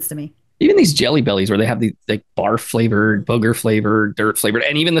 Doesn't make even sense to me. even these jelly bellies where they have the like barf flavored, booger flavored, dirt flavored,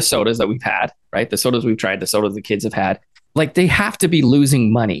 and even the sodas that we've had, right? The sodas we've tried, the sodas the kids have had. like they have to be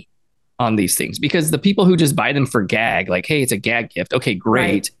losing money on these things because the people who just buy them for gag, like, hey, it's a gag gift. Okay, Right.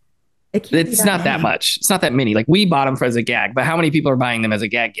 great. It can't be It's that not that many. much. It's not that many. Like we bought them for as a gag, but how many people are buying them as a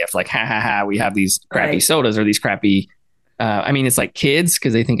gag gift? Like, ha ha ha, we have these crappy Right. sodas or these crappy. I mean, it's like kids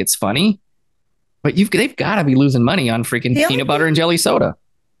because they think it's funny, but they've got to be losing money on freaking The only peanut butter and thing jelly soda.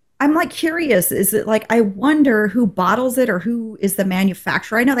 I'm like curious is it like I wonder who bottles it or who is the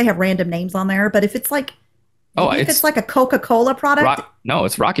manufacturer. I know they have random names on there, but if it's like Oh, maybe if it's it's like a Coca-Cola product. rock. No,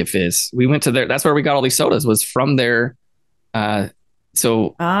 it's Rocket Fizz. We went to their. That's where we got all these sodas. Was from their. Uh,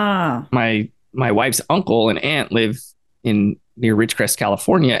 so Ah. my wife's uncle and aunt live in near Ridgecrest,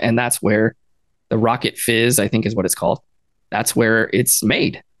 California, and that's where the Rocket Fizz, I think, is what it's called. That's where it's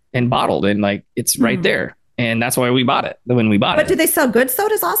made and bottled, and like it's right Hmm. there. And that's why we bought it when we bought But do it. they sell good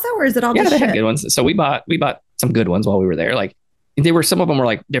sodas also, or is it all Yeah, just they had shit? good ones. So we bought some good ones while we were there. Like they were some of them were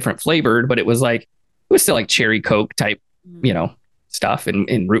like different flavored, but it was like it was still like cherry Coke type, you Mm. know, stuff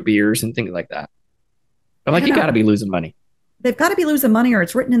and root beers and things like that. I'm I like, don't you got to know. be losing money. They've got to be losing money, or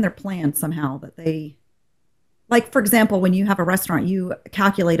it's written in their plan somehow that they like. For example, when you have a restaurant, you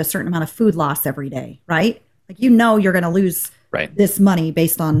calculate a certain amount of food loss every day, right? Like you know you're going to lose Right. this money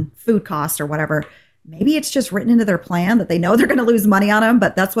based on food costs or whatever. Maybe it's just written into their plan that they know they're going to lose money on them,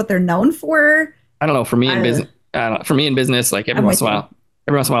 but that's what they're known for. I don't know. For me in I, business, for me in business, like I'm with you.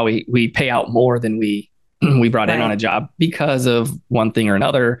 every once in a while, we pay out more than we we brought in on a Right. job because of one thing or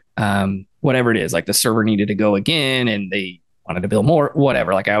another. Whatever it is, like the server needed to go again, and they wanted to bill more.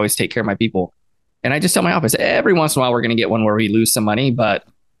 Whatever. Like I always take care of my people, and I just tell my office every once in a while we're going to get one where we lose some money, but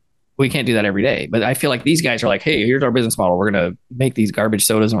we can't do that every day. But I feel like these guys are like, hey, here's our business model. We're going to make these garbage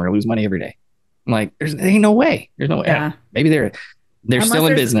sodas, and we're going to lose money every day. I'm like, there ain't no way. There's no way. Yeah. Maybe they're Unless still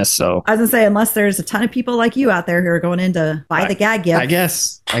in there's, business, so I was going to say, unless there's a ton of people like you out there who are going in to buy I, the gag I gift.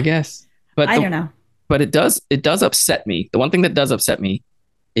 guess, I guess. But I the don't know. but it does upset me. The one thing that does upset me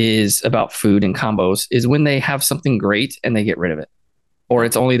is about food and combos is when they have something great and they get rid of it. Or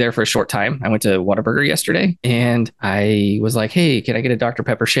it's only there for a short time. I went to Whataburger yesterday and I was like, hey, can I get a Dr.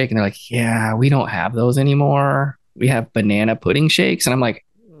 Pepper shake? And they're like, yeah, we don't have those anymore. We have banana pudding shakes. And I'm like,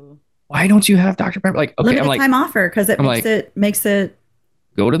 why don't you have Dr. Pepper? Like, okay, Limited time offer because it I'm makes like, it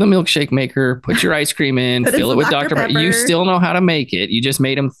go to the milkshake maker, put your ice cream in, put in fill it some with Dr. Dr. Pepper. You Pepper. still know how to make it. You just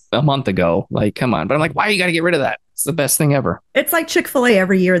made them a month ago. Like, come on. But I'm like, why you got to get rid of that? It's the best thing ever. It's like Chick-fil-A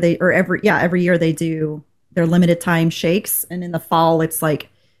every year every year they do their limited time shakes, and in the fall it's like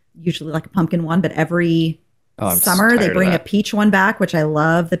usually like a pumpkin one, but every Oh, I'm summer they tired of bring a that. peach one back, which I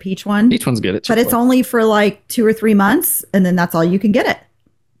love the peach one. Each one's good at But it's Chick-fil-A. only for like 2 or 3 months, and then that's all you can get it.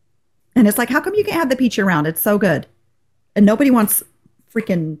 And it's like, how come you can't have the peach year round? It's so good. And nobody wants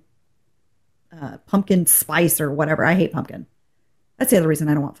freaking pumpkin spice or whatever. I hate pumpkin. That's the other reason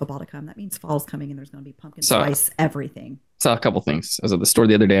I don't want football to come. That means fall's coming and there's going to be pumpkin So spice everything. saw a couple things. I was at the store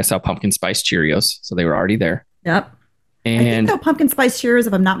the other day. I saw pumpkin spice Cheerios, so they were already there. Yep. I think And though pumpkin spice Cheerios,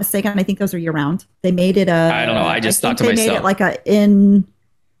 if I'm not mistaken, I think those are year round. They made it I don't know. I just thought to they made it myself, like a in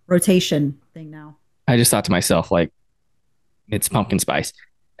rotation thing now. like, it's pumpkin spice.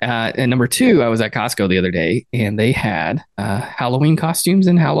 And number two, I was at Costco the other day, and they had Halloween costumes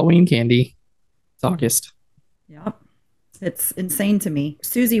and Halloween candy. It's August. Yep. It's insane to me.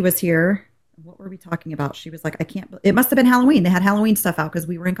 Susie was here. What were we talking about? She was like, I can't, it must have been Halloween. They had Halloween stuff out because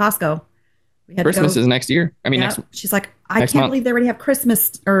we were in Costco. We had to Christmas go. is next year. I mean, Yeah. next She's like, I next can't month. believe they already have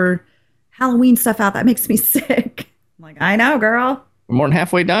Christmas or Halloween stuff out. That makes me sick. I'm like, I know, girl. We're more than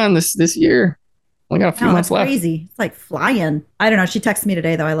halfway done this year. Only got a few No, months that's left. crazy. It's like flying. I don't know. She texted me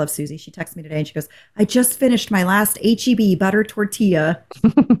today, though. I love Susie. She texted me today and she goes, I just finished my last HEB butter tortilla.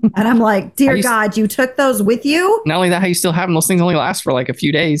 And I'm like, dear God, you took those with you? Not only that, how you still have them? Those things only last for like a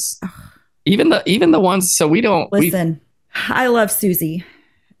few days. Even the ones. So we don't. Listen, I love Susie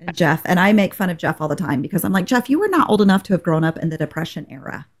and Jeff, and I make fun of Jeff all the time because I'm like, Jeff, you were not old enough to have grown up in the Depression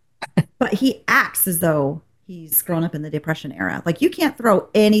era. But he acts as though he's grown up in the Depression era. Like, you can't throw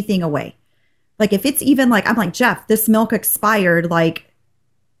anything away. Like, if it's even like, I'm like, Jeff, this milk expired like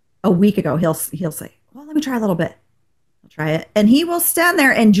a week ago. He'll say, well, let me try a little bit. I'll try it. And he will stand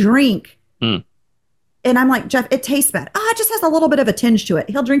there and drink. Mm. And I'm like, Jeff, it tastes bad. Oh, it just has a little bit of a tinge to it.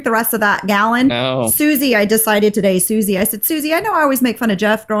 He'll drink the rest of that gallon. No. Susie, I decided today, I said, Susie, I know I always make fun of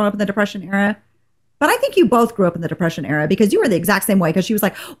Jeff growing up in the Depression era, but I think you both grew up in the Depression era because you were the exact same way. Because she was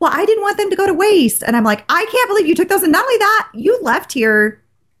like, well, I didn't want them to go to waste. And I'm like, I can't believe you took those. And not only that, you left here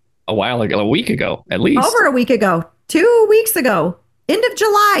a while ago, a week ago, at least. over a week ago, 2 weeks ago, end of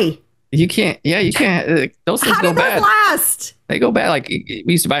July. You can't. Yeah, you can't. Those things How go did those bad. last? They go bad. Like we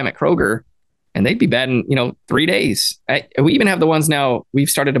used to buy them at Kroger, and they'd be bad in 3 days. We even have the ones now. We've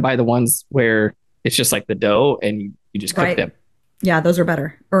started to buy the ones where it's just like the dough, and You just cook Right. them. Yeah, those are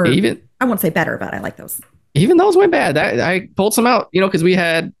better. Or Even I won't say better, but I like those. even those went bad. I pulled some out, because we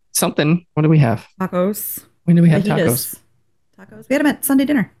had something. What did we have? Tacos, When did we have tacos? fajitas, tacos. We had them at Sunday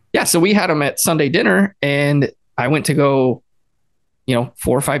dinner. Yeah, so we had them at Sunday dinner, and I went to go, 4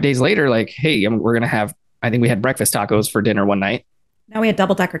 or 5 days later, like, hey, we're gonna have. I think we had breakfast tacos for dinner one night. Now we had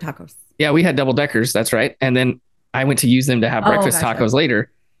double decker tacos. Yeah, we had double deckers. That's right. And then I went to use them to have Oh, breakfast gotcha. tacos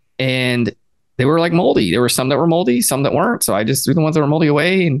later, and they were like moldy. There were some that were moldy, some that weren't. So I just threw the ones that were moldy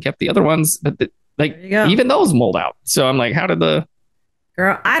away and kept the other ones. But like There you go. even those mold out. So I'm like, how did the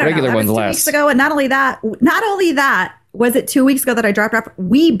Girl, I don't know. regular That was ones 2 weeks last? ago. And not only that, was it 2 weeks ago that I dropped off?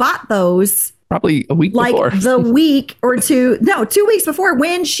 We bought those Probably a week like before. the week or two. No, 2 weeks before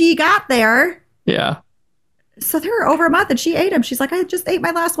when she got there. Yeah. So they were over a month and she ate them. She's like, I just ate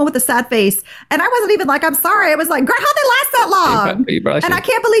my last one with a sad face. And I wasn't even like, I'm sorry. I was like, girl, how'd they last that long? You probably And I should.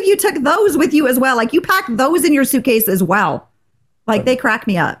 can't believe you took those with you as well. Like you packed those in your suitcase as well. Like they crack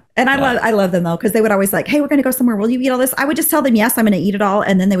me up. And I love them though, because they would always like, hey, we're going to go somewhere. Will you eat all this? I would just tell them, yes, I'm going to eat it all.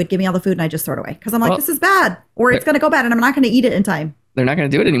 And then they would give me all the food and I just throw it away. Because I'm like, Well, this is bad or it's going to go bad and I'm not going to eat it in time. They're not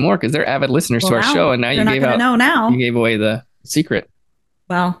going to do it anymore because they're avid listeners to Well, our now show, and now they're you not gave going to know now. you gave away the secret.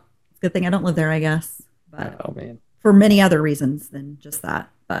 Well, it's a good thing I don't live there, I guess. But Oh man. for many other reasons than just that.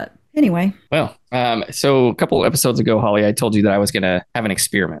 But anyway, Well, so a couple episodes ago, Holly, I told you that I was going to have an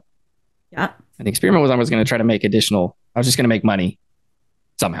experiment. yeah. And the experiment was I was going to try to make additional. I was just going to make money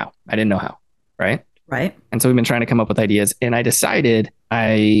somehow. I didn't know how, right? Right. And so we've been trying to come up with ideas, and I decided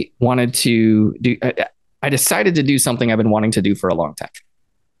I wanted to do. I decided to do something I've been wanting to do for a long time.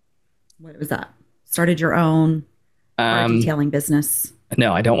 What was that? Started your own car Um, detailing business.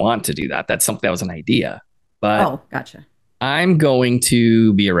 no, I don't want to do that. That's something that was an idea, but Oh, gotcha. I'm going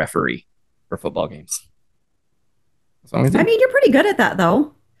to be a referee for football games. That's what I'm gonna do. I mean, you're pretty good at that,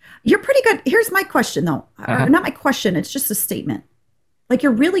 though. You're pretty good. Here's my question, though. Uh-huh. Or not my question. It's just a statement. Like,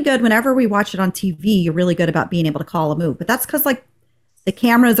 you're really good whenever we watch it on TV. You're really good about being able to call a move. But that's because, like, the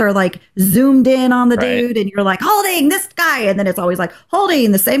cameras are like zoomed in on the Right. dude and you're like holding this guy. And then it's always like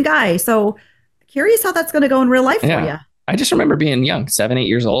holding the same guy. So curious how that's going to go in real life for you. Yeah. I just remember being young, 7, 8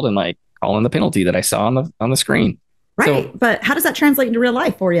 years old, and like calling the penalty that I saw on the screen. Right. So But how does that translate into real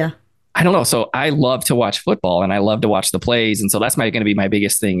life for you? I don't know. So I love to watch football and I love to watch the plays. And so that's going to be my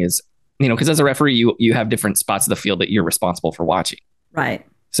biggest thing is, because as a referee, you have different spots of the field that you're responsible for watching. Right.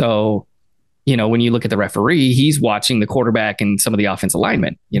 So, when you look at the referee, he's watching the quarterback and some of the offensive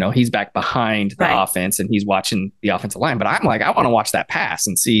linemen. He's back behind the Right. offense and he's watching the offensive line. But I'm like, I want to watch that pass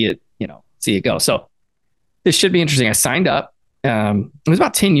and see it go. So this should be interesting. I signed up. It was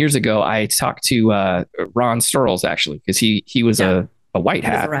about 10 years ago. I talked to Ron Searles actually, because he was a white He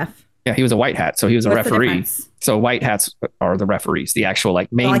was hat. a ref. Yeah, he was a white hat. So he was a What's the referee. difference? So white hats are the referees, the actual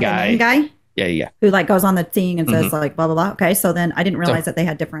like main Like guy. the main guy Yeah, yeah. who like goes on the thing and says Mhm. like blah blah blah. Okay, so then I didn't realize that they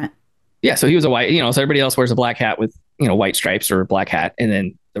had different. Yeah, so he was a white, so everybody else wears a black hat with, white stripes or a black hat. And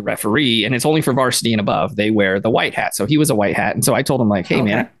then the referee, and it's only for varsity and above, they wear the white hat. So he was a white hat. And so I told him like, hey Okay.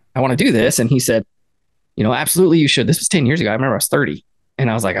 man, I want to do this. And he said, absolutely you should. This was 10 years ago. I remember I was 30 and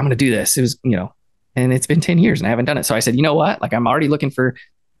I was like, I'm going to do this. It was, and it's been 10 years and I haven't done it. So I said, you know what? Like I'm already looking for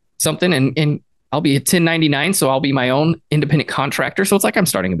something and I'll be a 1099. So I'll be my own independent contractor. So it's like I'm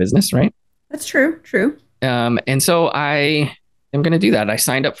starting a business, right? That's true. True. And so I am going to do that. I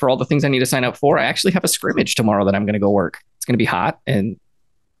signed up for all the things I need to sign up for. I actually have a scrimmage tomorrow that I'm going to go work. It's going to be hot and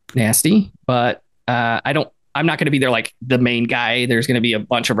nasty, but I'm not going to be there like the main guy. There's going to be a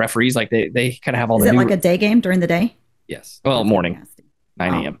bunch of referees. Like they kind of have all Is the it new, like a day game during the day? yes. Well, That's morning, nasty.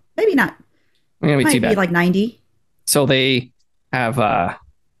 9 Oh, a.m. maybe not. It's going to be Might too be bad. like 90. So they have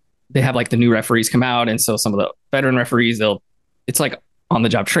like the new referees come out. And so some of the veteran referees, it's like on the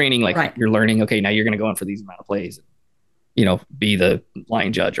job training. Like Right. you're learning, okay, now you're going to go in for these amount of plays, be the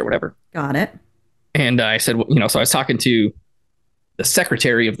line judge or whatever. Got it. And I said, well, so I was talking to the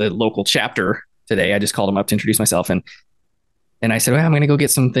secretary of the local chapter today. I just called him up to introduce myself. And I said, well, I'm going to go get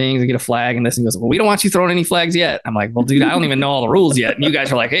some things and get a flag and this. And he goes, well, we don't want you throwing any flags yet. I'm like, well, dude, I don't even know all the rules yet. And you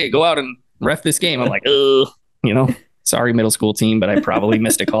guys are like, hey, go out and ref this game. I'm like, sorry, middle school team, but I probably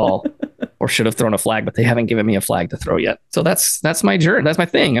missed a call or should have thrown a flag, but they haven't given me a flag to throw yet. So that's my journey. That's my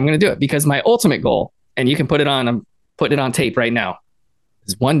thing. I'm going to do it because my ultimate goal, and you can put it on, I'm putting it on tape right now,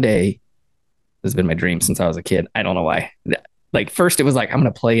 is one day. This has been my dream since I was a kid. I don't know why. Like first it was like, I'm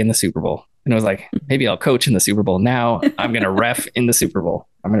going to play in the Super Bowl. And it was like, maybe I'll coach in the Super Bowl. Now I'm going to ref in the Super Bowl.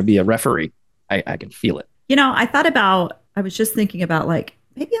 I'm going to be a referee. I can feel it. I was just thinking about like,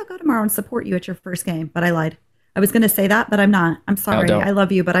 maybe I'll go tomorrow and support you at your first game, but I lied. I was going to say that, but I'm not. I'm sorry. don't. I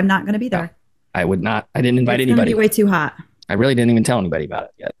love you, but I'm not going to be there. I would not. I didn't invite It's gonna anybody. be way too hot. I really didn't even tell anybody about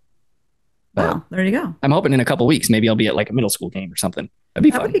it yet. But Wow, there you go. I'm hoping in a couple weeks, maybe I'll be at like a middle school game or something. That'd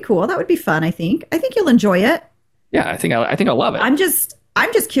be That would fun. be cool. That would be fun, I think. I think you'll enjoy it. Yeah, I think I'll love it. I'm just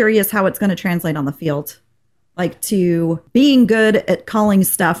curious how it's going to translate on the field. Like to being good at calling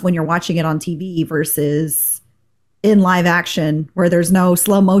stuff when you're watching it on TV versus in live action where there's no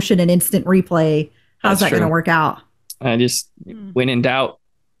slow motion and instant replay. How's That's that going to true. work out? I just when in doubt,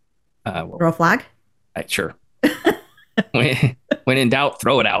 Throw a flag? sure. When in doubt,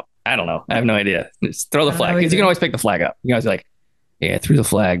 throw it out. I don't know. I have no idea. Just throw the I don't flag know because you can either. always pick the flag up. You can always be like, yeah, I threw the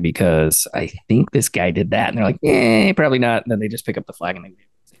flag because I think this guy did that, and they're like, yeah, probably not. And then they just pick up the flag and they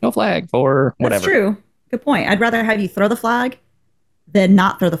say, no flag for That's whatever. true. Good point. I'd rather have you throw the flag than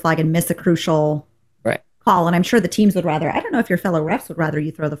not throw the flag and miss a crucial Right. call. And I'm sure the teams would rather, I don't know if your fellow refs would rather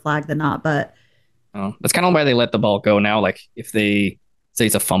you throw the flag than not, but That's kind of why they let the ball go now. Like if they say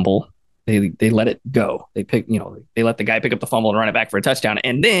it's a fumble, they let it go. They pick, they let the guy pick up the fumble and run it back for a touchdown,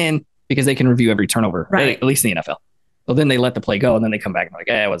 and then because they can review every turnover, right. at least in the NFL. So then they let the play go, and then they come back and like,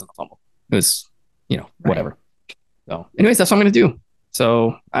 it wasn't a fumble. It was, whatever. So, anyways, that's what I'm going to do.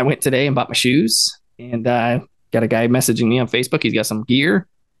 So I went today and bought my shoes, and got a guy messaging me on Facebook. He's got some gear.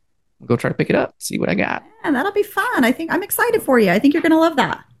 I'll go try to pick it up, see what I got. And that'll be fun. I think I'm excited for you. I think you're going to love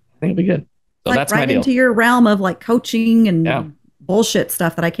that. I think it'll be good. So Like that's my right deal. into your realm of like coaching and Yeah. bullshit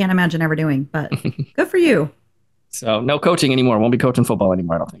stuff that I can't imagine ever doing, but good for you. So no coaching anymore. Won't be coaching football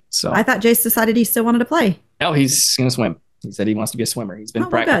anymore, I don't think. So I thought Jace decided he still wanted to play. no, he's going to swim. He said he wants to be a swimmer. He's been, Oh,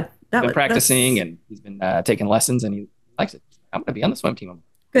 well, good. practicing and he's been taking lessons and he likes it. I'm going to be on the swim team.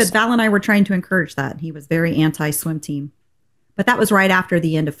 Good. Val and I were trying to encourage that. He was very anti swim team. But that was right after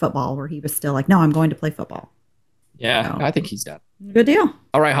the end of football where he was still like, no, I'm going to play football. Yeah, So, I think he's done. good deal.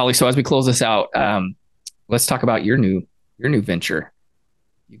 All right, Holly. So as we close this out, let's talk about your new venture.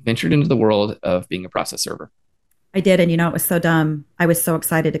 You ventured into the world of being a process server. I did. And it was so dumb. I was so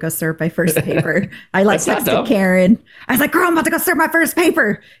excited to go serve my first paper. I like That's not dumb. texted Karen. I was like, girl, I'm about to go serve my first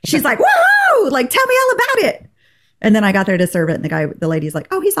paper. She's like, whoa, like, tell me all about it. And then I got there to serve it. And the lady's like,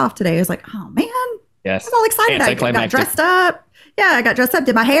 oh, he's off today. I was like, oh, man. Yes. I was all excited. I got Anticlimactic. dressed up. Yeah, I got dressed up,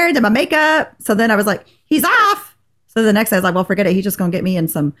 did my hair, did my makeup. So then I was like, he's off. So the next day I was like, well, forget it. He's just going to get me in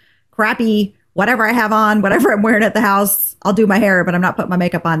some crappy, whatever I have on, whatever I'm wearing at the house. I'll do my hair, but I'm not putting my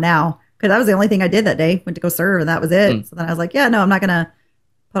makeup on now. Because that was the only thing I did that day. Went to go serve and that was it. So then I was like, yeah, no, I'm not going to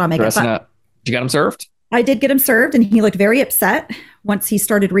put on makeup. Dressing But up. Did you got him served? I did get him served and he looked very upset once he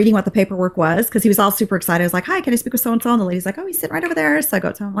started reading what the paperwork was because he was all super excited. I was like, hi, can I speak with so-and-so? And the lady's like, oh, he's sitting right over there. So I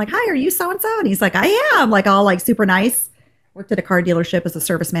go to him like, hi, are you so-and-so? And he's like, I am, like all like super nice. Worked at a car dealership as a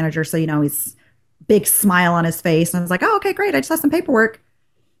service manager. So, he's big smile on his face. And I was like, oh, okay, great. I just have some paperwork.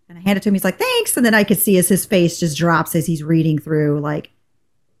 And I handed it to him. He's like, thanks. And then I could see as his face just drops as he's reading through like,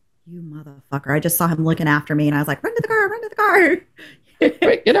 you motherfucker. I just saw him looking after me and I was like, run to the car, run to the car.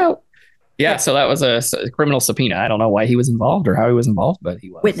 Wait, get out. Yeah, so that was a criminal subpoena. I don't know why he was involved or how he was involved, but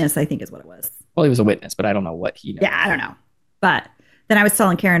he was. Witness, I think is what it was. Well, he was a witness, but I don't know what he knows. Yeah, I don't know. But then I was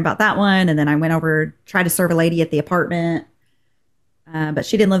telling Karen about that one. And then I went over, tried to serve a lady at the apartment. But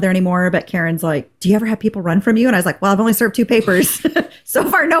she didn't live there anymore. But Karen's like, do you ever have people run from you? And I was like, well, I've only served 2 papers. So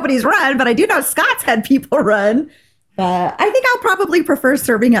far, nobody's run. But I do know Scott's had people run. But I think I'll probably prefer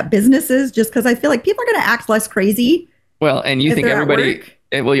serving at businesses just because I feel like people are going to act less crazy. Well, and you if think they're at everybody.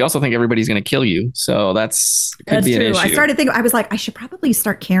 work. Well, you also think everybody's going to kill you. So could be an true. issue. I started thinking, I was like, I should probably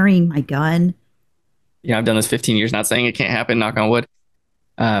start carrying my gun. Yeah, I've done this 15 years. Not saying it can't happen. Knock on wood.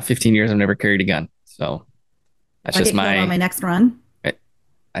 15 years, I've never carried a gun. So that's If I just get killed on my next run.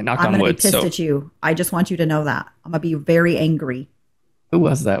 I knock I'm on going to wood. be pissed So at you. I just want you to know that. I'm going to be very angry. who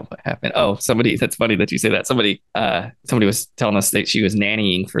was that? What happened? Oh, somebody. That's funny that you say that. Somebody was telling us that she was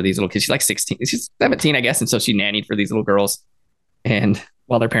nannying for these little kids. She's like 16. She's 17, I guess. And so she nannied for these little girls. And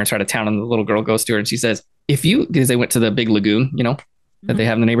while their parents are out of town, and the little girl goes to her and she says, because they went to the big lagoon, that they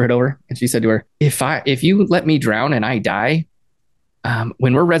have in the neighborhood over. And she said to her, if you let me drown and I die,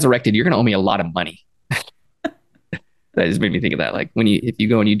 when we're resurrected, you're going to owe me a lot of money. That just made me think of that. Like if you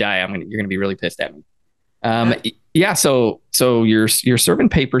go and you die, you're going to be really pissed at me. Yeah. So you're serving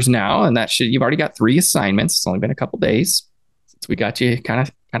papers now, and you've already got 3 assignments. It's only been a couple days since we got you kind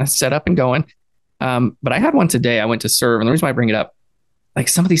of set up and going. But I had one today. I went to serve, and the reason why I bring it up, like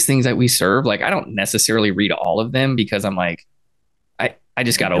some of these things that we serve, like I don't necessarily read all of them because I'm like, I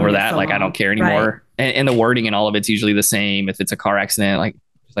just got over that. Like I don't care anymore. Right. And the wording and all of it's usually the same. If it's a car accident, like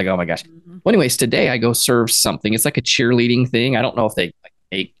it's like, oh my gosh. Well, anyways, today I go serve something. It's like a cheerleading thing. I don't know if they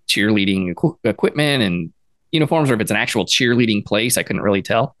make cheerleading equipment and uniforms or if it's an actual cheerleading place. I couldn't really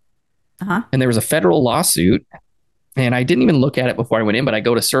tell. And there was a federal lawsuit, and I didn't even look at it before I went in, but I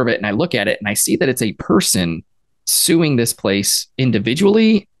go to serve it and I look at it and I see that it's a person suing this place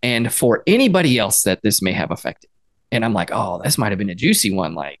individually and for anybody else that this may have affected. And I'm like, oh, this might have been a juicy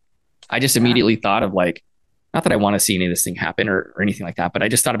one. Like, I just Yeah. immediately thought of like, not that I want to see any of this thing happen or anything like that, but I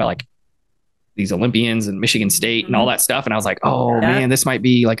just thought about like these Olympians and Michigan State and all that stuff. And I was like, oh Yeah. man, this might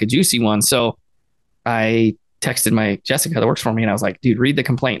be like a juicy one. So I texted my Jessica that works for me and I was like, dude, read the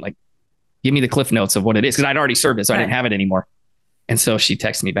complaint. Like, give me the cliff notes of what it is. Cause I'd already served it. So I didn't have it anymore. And so she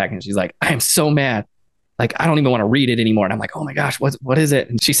texted me back and she's like, I am so mad. Like, I don't even want to read it anymore. And I'm like, oh my gosh, what is it?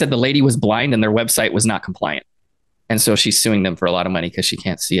 And she said the lady was blind and their website was not compliant. And so she's suing them for a lot of money because she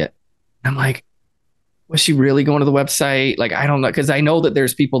can't see it. And I'm like, was she really going to the website? Like, I don't know. Cause I know that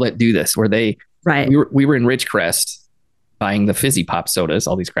there's people that do this where Right. we were in Ridgecrest buying the fizzy pop sodas,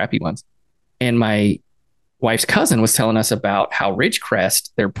 all these crappy ones. And my wife's cousin was telling us about how Ridgecrest,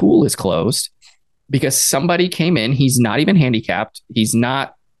 their pool is closed because somebody came in. He's not even handicapped.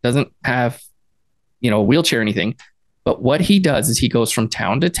 Doesn't have, a wheelchair or anything. But what he does is he goes from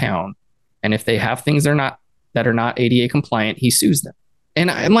town to town. And if they have things that are not ADA compliant, he sues them.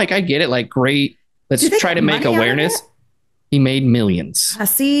 And I'm like, I get it. Like, great. Let's try to make awareness. He made millions.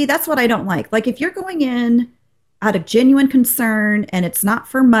 See, that's what I don't like. Like, if you're going in out of genuine concern and it's not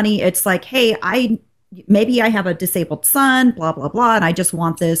for money, it's like, hey, maybe I have a disabled son, blah, blah, blah, and I just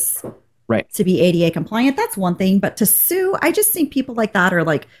want this to be ADA compliant. That's one thing. But to sue, I just think people like that are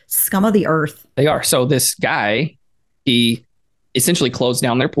like scum of the earth. They are. So this guy, he essentially closed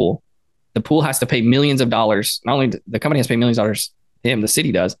down their pool. The pool has to pay millions of dollars. Not only the company has to pay millions of dollars to him, the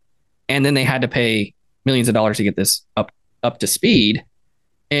city does. And then they had to pay millions of dollars to get this up to speed.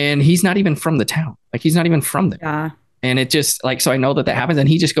 And he's not even from the town. Like, he's not even from there. Yeah. And it just like, so I know that happens. And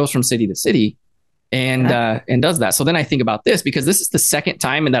he just goes from city to city and does that. So then I think about this because this is the second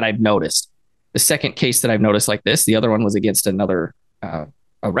time that I've noticed, the second case that I've noticed like this. The other one was against another, a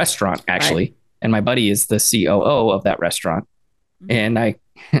restaurant actually. Right. And my buddy is the COO of that restaurant. Mm-hmm. And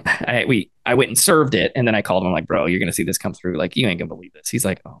I went and served it. And then I called him, I'm like, bro, you're going to see this come through. Like, you ain't gonna believe this. He's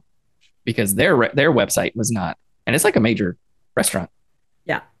like, oh, because their website was not, and it's like a major restaurant.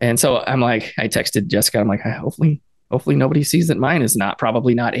 Yeah. And so I'm like, I texted Jessica. I'm like, hopefully nobody sees that mine is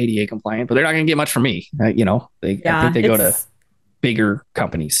probably not ADA compliant, but they're not going to get much from me. I think they go to bigger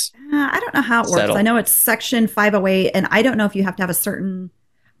companies. I don't know how it works. I know it's section 508 and I don't know if you have to have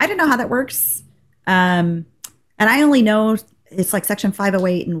I don't know how that works. And I only know it's like section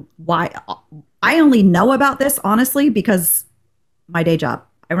 508 and why I only know about this honestly, because my day job,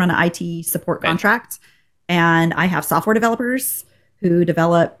 I run an IT support contract and I have software developers who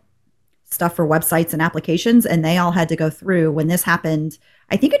develop stuff for websites and applications. And they all had to go through when this happened.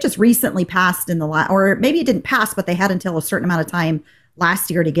 I think it just recently passed or maybe it didn't pass, but they had until a certain amount of time last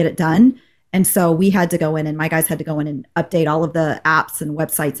year to get it done. And so we had to go in and my guys had to go in and update all of the apps and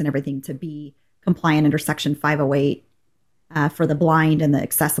websites and everything to be compliant under section 508 for the blind and the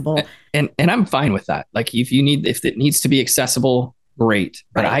accessible. And I'm fine with that. Like if it needs to be accessible, great.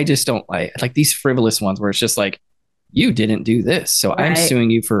 But I just don't like these frivolous ones where it's just like, you didn't do this. So I'm suing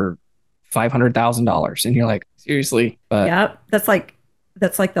you for $500,000. And you're like, seriously? But yep. That's like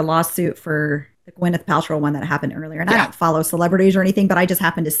the lawsuit for the Gwyneth Paltrow one that happened earlier. And I don't follow celebrities or anything, but I just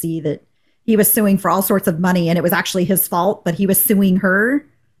happened to see that he was suing for all sorts of money and it was actually his fault, but he was suing her.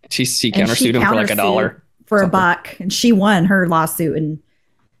 She countersued him for like $1 for $1, and she won her lawsuit.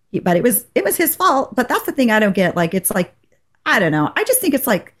 But it was his fault. But that's the thing I don't get. Like, it's like, I don't know. I just think it's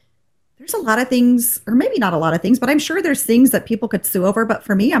like, there's a lot of things, or maybe not a lot of things, but I'm sure there's things that people could sue over. But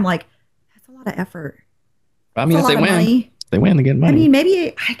for me, I'm like, that's a lot of effort. I mean, if they win, they get money. I mean,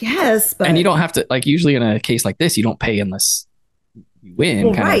 maybe, I guess. But and you don't have to, like, usually in a case like this, you don't pay unless you win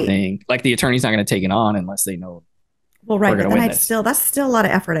of thing. Like, the attorney's not going to take it on unless they know. Well, right. But then that's still a lot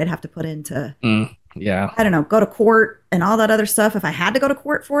of effort I'd have to put into. Yeah. I don't know, go to court and all that other stuff. If I had to go to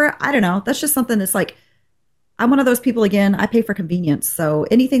court for it, I don't know. That's just something that's like, I'm one of those people, again, I pay for convenience. So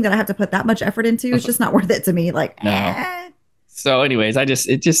anything that I have to put that much effort into is just not worth it to me. Like, no. So anyways,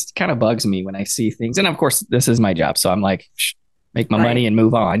 it just kind of bugs me when I see things. And of course, this is my job. So I'm like, make my money and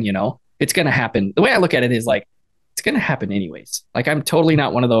move on. It's going to happen. The way I look at it is like, it's going to happen anyways. Like, I'm totally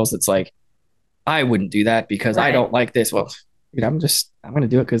not one of those that's like, I wouldn't do that because I don't like this. Well, dude, I'm going to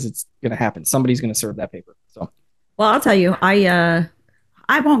do it because it's going to happen. Somebody's going to serve that paper. So, well, I'll tell you, I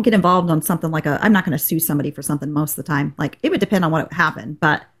won't get involved on something like I'm not going to sue somebody for something most of the time. Like, it would depend on what happened,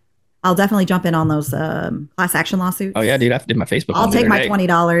 but I'll definitely jump in on those class action lawsuits. Oh yeah, dude, I did my Facebook. I'll take my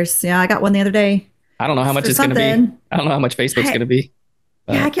 $20. Yeah, I got one the other day. I don't know how much it's going to be. I don't know how much Facebook's going to be.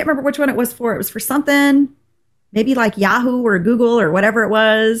 Yeah, I can't remember which one it was for. It was for something, maybe like Yahoo or Google or whatever it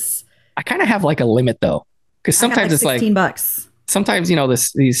was. I kind of have like a limit though, because sometimes it's like $16. Sometimes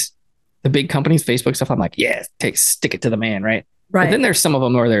these the big companies, Facebook stuff, I'm like, yeah, stick it to the man, right? Right. But then there's some of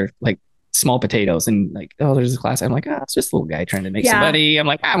them where they're like small potatoes and like, oh, there's a class. I'm like, it's just a little guy trying to make some money. I'm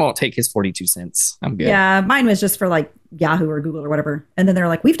like, I won't take his 42 cents. I'm good. Yeah, mine was just for like Yahoo or Google or whatever. And then they're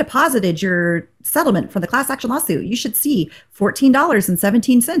like, we've deposited your settlement for the class action lawsuit. You should see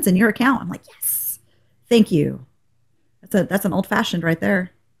 $14.17 in your account. I'm like, yes, thank you. That's an old fashioned right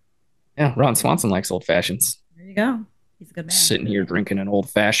there. Yeah, Ron Swanson likes old fashions. There you go. He's a good man. Sitting here drinking an old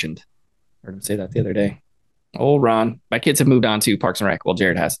fashioned. Heard him say that the other day. Old Ron. My kids have moved on to Parks and Rec. Well,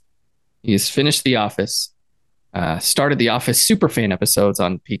 Jared has. He's finished The Office, started The Office superfan episodes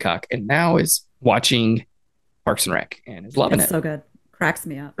on Peacock, and now is watching Parks and Rec and is loving it. So good. Cracks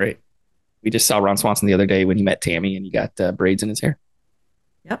me up. Great. We just saw Ron Swanson the other day when he met Tammy and he got braids in his hair.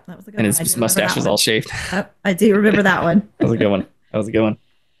 Yep, that was a good one. And his mustache was all shaved. I do remember that one. That was a good one.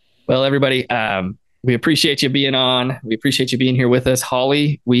 Well, everybody, we appreciate you being on. We appreciate you being here with us.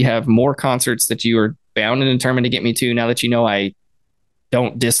 Holly, we have more concerts that you are bound and determined to get me to now that you know I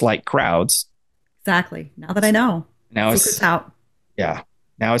don't dislike crowds. Exactly. Now that I know. Now Secret's out. Yeah.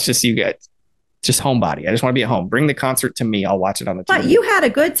 Now it's just you guys. Just homebody. I just want to be at home. Bring the concert to me. I'll watch it on the TV. But you had a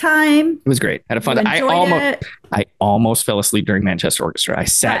good time. It was great. Had a fun time. I almost fell asleep during Manchester Orchestra. I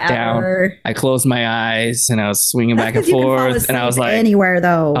sat down. I closed my eyes and I was swinging back and forth. And I was like, anywhere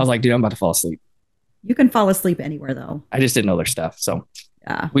though. I was like, dude, I'm about to fall asleep. You can fall asleep anywhere though. I just didn't know their stuff. So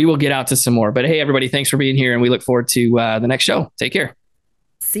we will get out to some more. But hey, everybody, thanks for being here. And we look forward to the next show. Take care.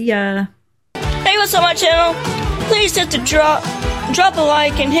 See ya. Hey, what's up, my channel? Please hit the drop a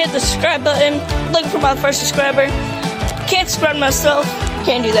like and hit the subscribe button. Looking for my first subscriber. Can't subscribe myself.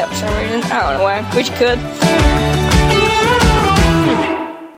 Can't do that for some reason. I don't know why. Wish you could.